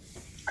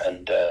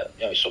 And,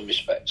 in some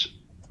respects,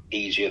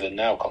 easier than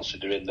now,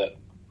 considering that,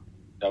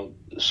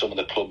 some of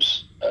the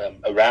clubs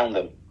around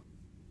them.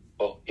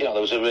 But, there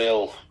was a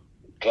real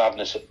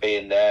gladness at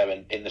being there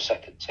and in the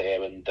second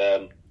tier. And,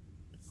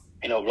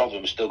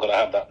 Rotherham's still got to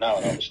have that now.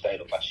 I know they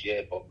stayed up last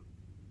year, but,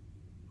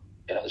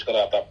 there's got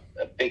to have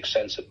a big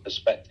sense of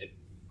perspective.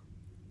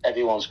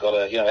 Everyone's got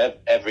to,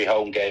 every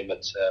home game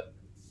that's,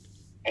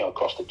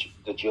 across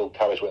the dual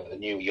carriageway to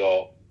New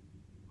York,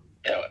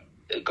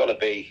 it's got to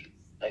be,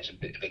 it's a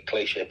bit of a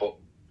cliche, but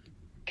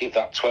give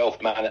that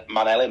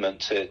 12-man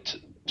element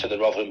to the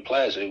Rotherham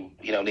players who,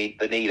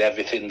 need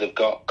everything they've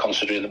got,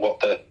 considering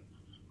what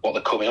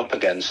they're coming up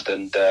against.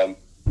 And,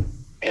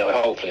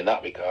 hopefully in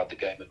that regard, the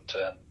game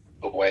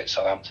away at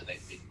Southampton,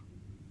 it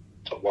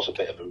was a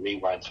bit of a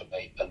rewind for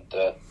me. And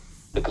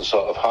they can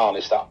sort of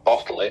harness that,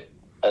 bottle it,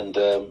 and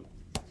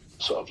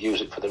sort of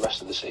use it for the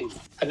rest of the season.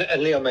 And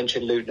Leon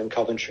mentioned Luton and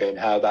Coventry and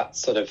how that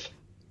sort of,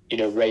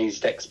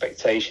 raised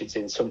expectations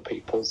in some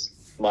people's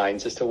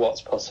minds as to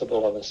what's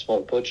possible on a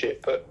small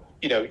budget. But,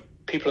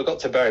 people have got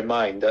to bear in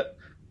mind that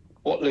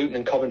what Luton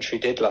and Coventry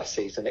did last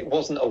season, it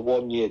wasn't a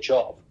one-year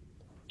job.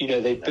 You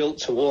know, they built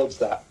towards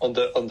that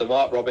under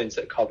Mark Robbins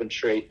at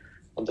Coventry,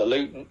 under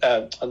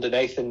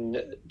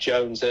Nathan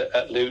Jones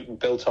at Luton,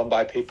 built on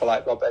by people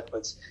like Rob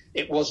Edwards.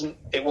 It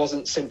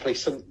wasn't simply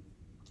some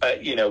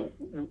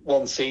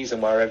one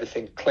season where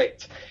everything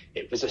clicked.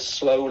 It was a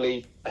slow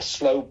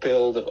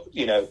build of,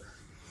 you know,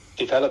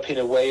 developing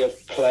a way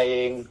of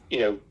playing, you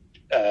know,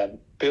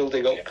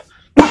 building up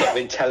sort of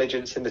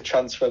intelligence in the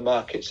transfer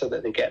market so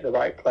that they get the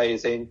right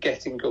players in,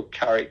 getting good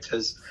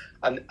characters,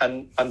 and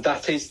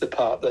that is the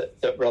part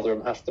that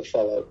Rotherham have to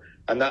follow.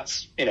 And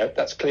that's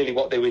clearly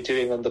what they were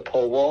doing under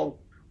Paul Warne.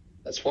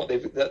 That's what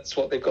they've got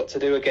to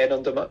do again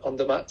under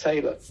Matt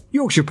Taylor.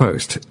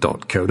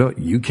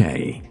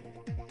 YorkshirePost.co.uk.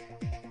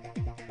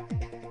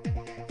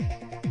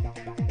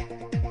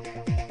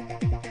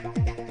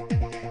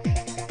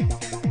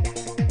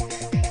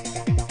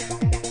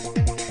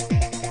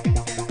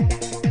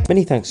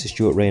 Many thanks to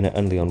Stuart, Rayner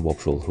and Leon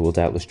Wobschall, who will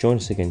doubtless join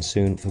us again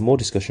soon for more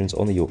discussions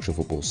on the Yorkshire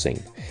football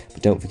scene.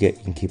 But don't forget,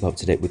 you can keep up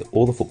to date with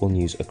all the football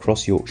news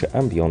across Yorkshire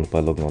and beyond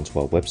by logging on to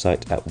our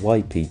website at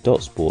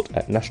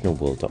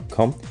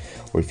yp.sport@nationalworld.com,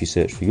 or if you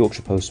search for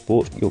Yorkshire Post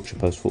Sport, Yorkshire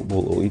Post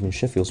Football or even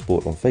Sheffield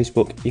Sport on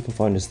Facebook, you can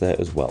find us there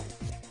as well.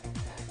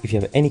 If you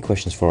have any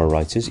questions for our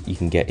writers, you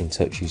can get in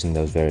touch using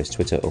those various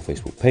Twitter or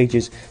Facebook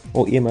pages,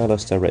 or email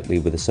us directly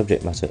with the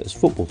subject matter as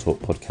Football Talk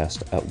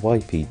Podcast at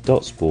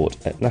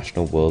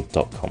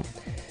yp.sport@nationalworld.com.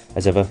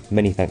 As ever,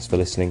 many thanks for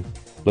listening,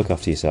 look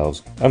after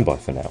yourselves, and bye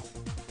for now.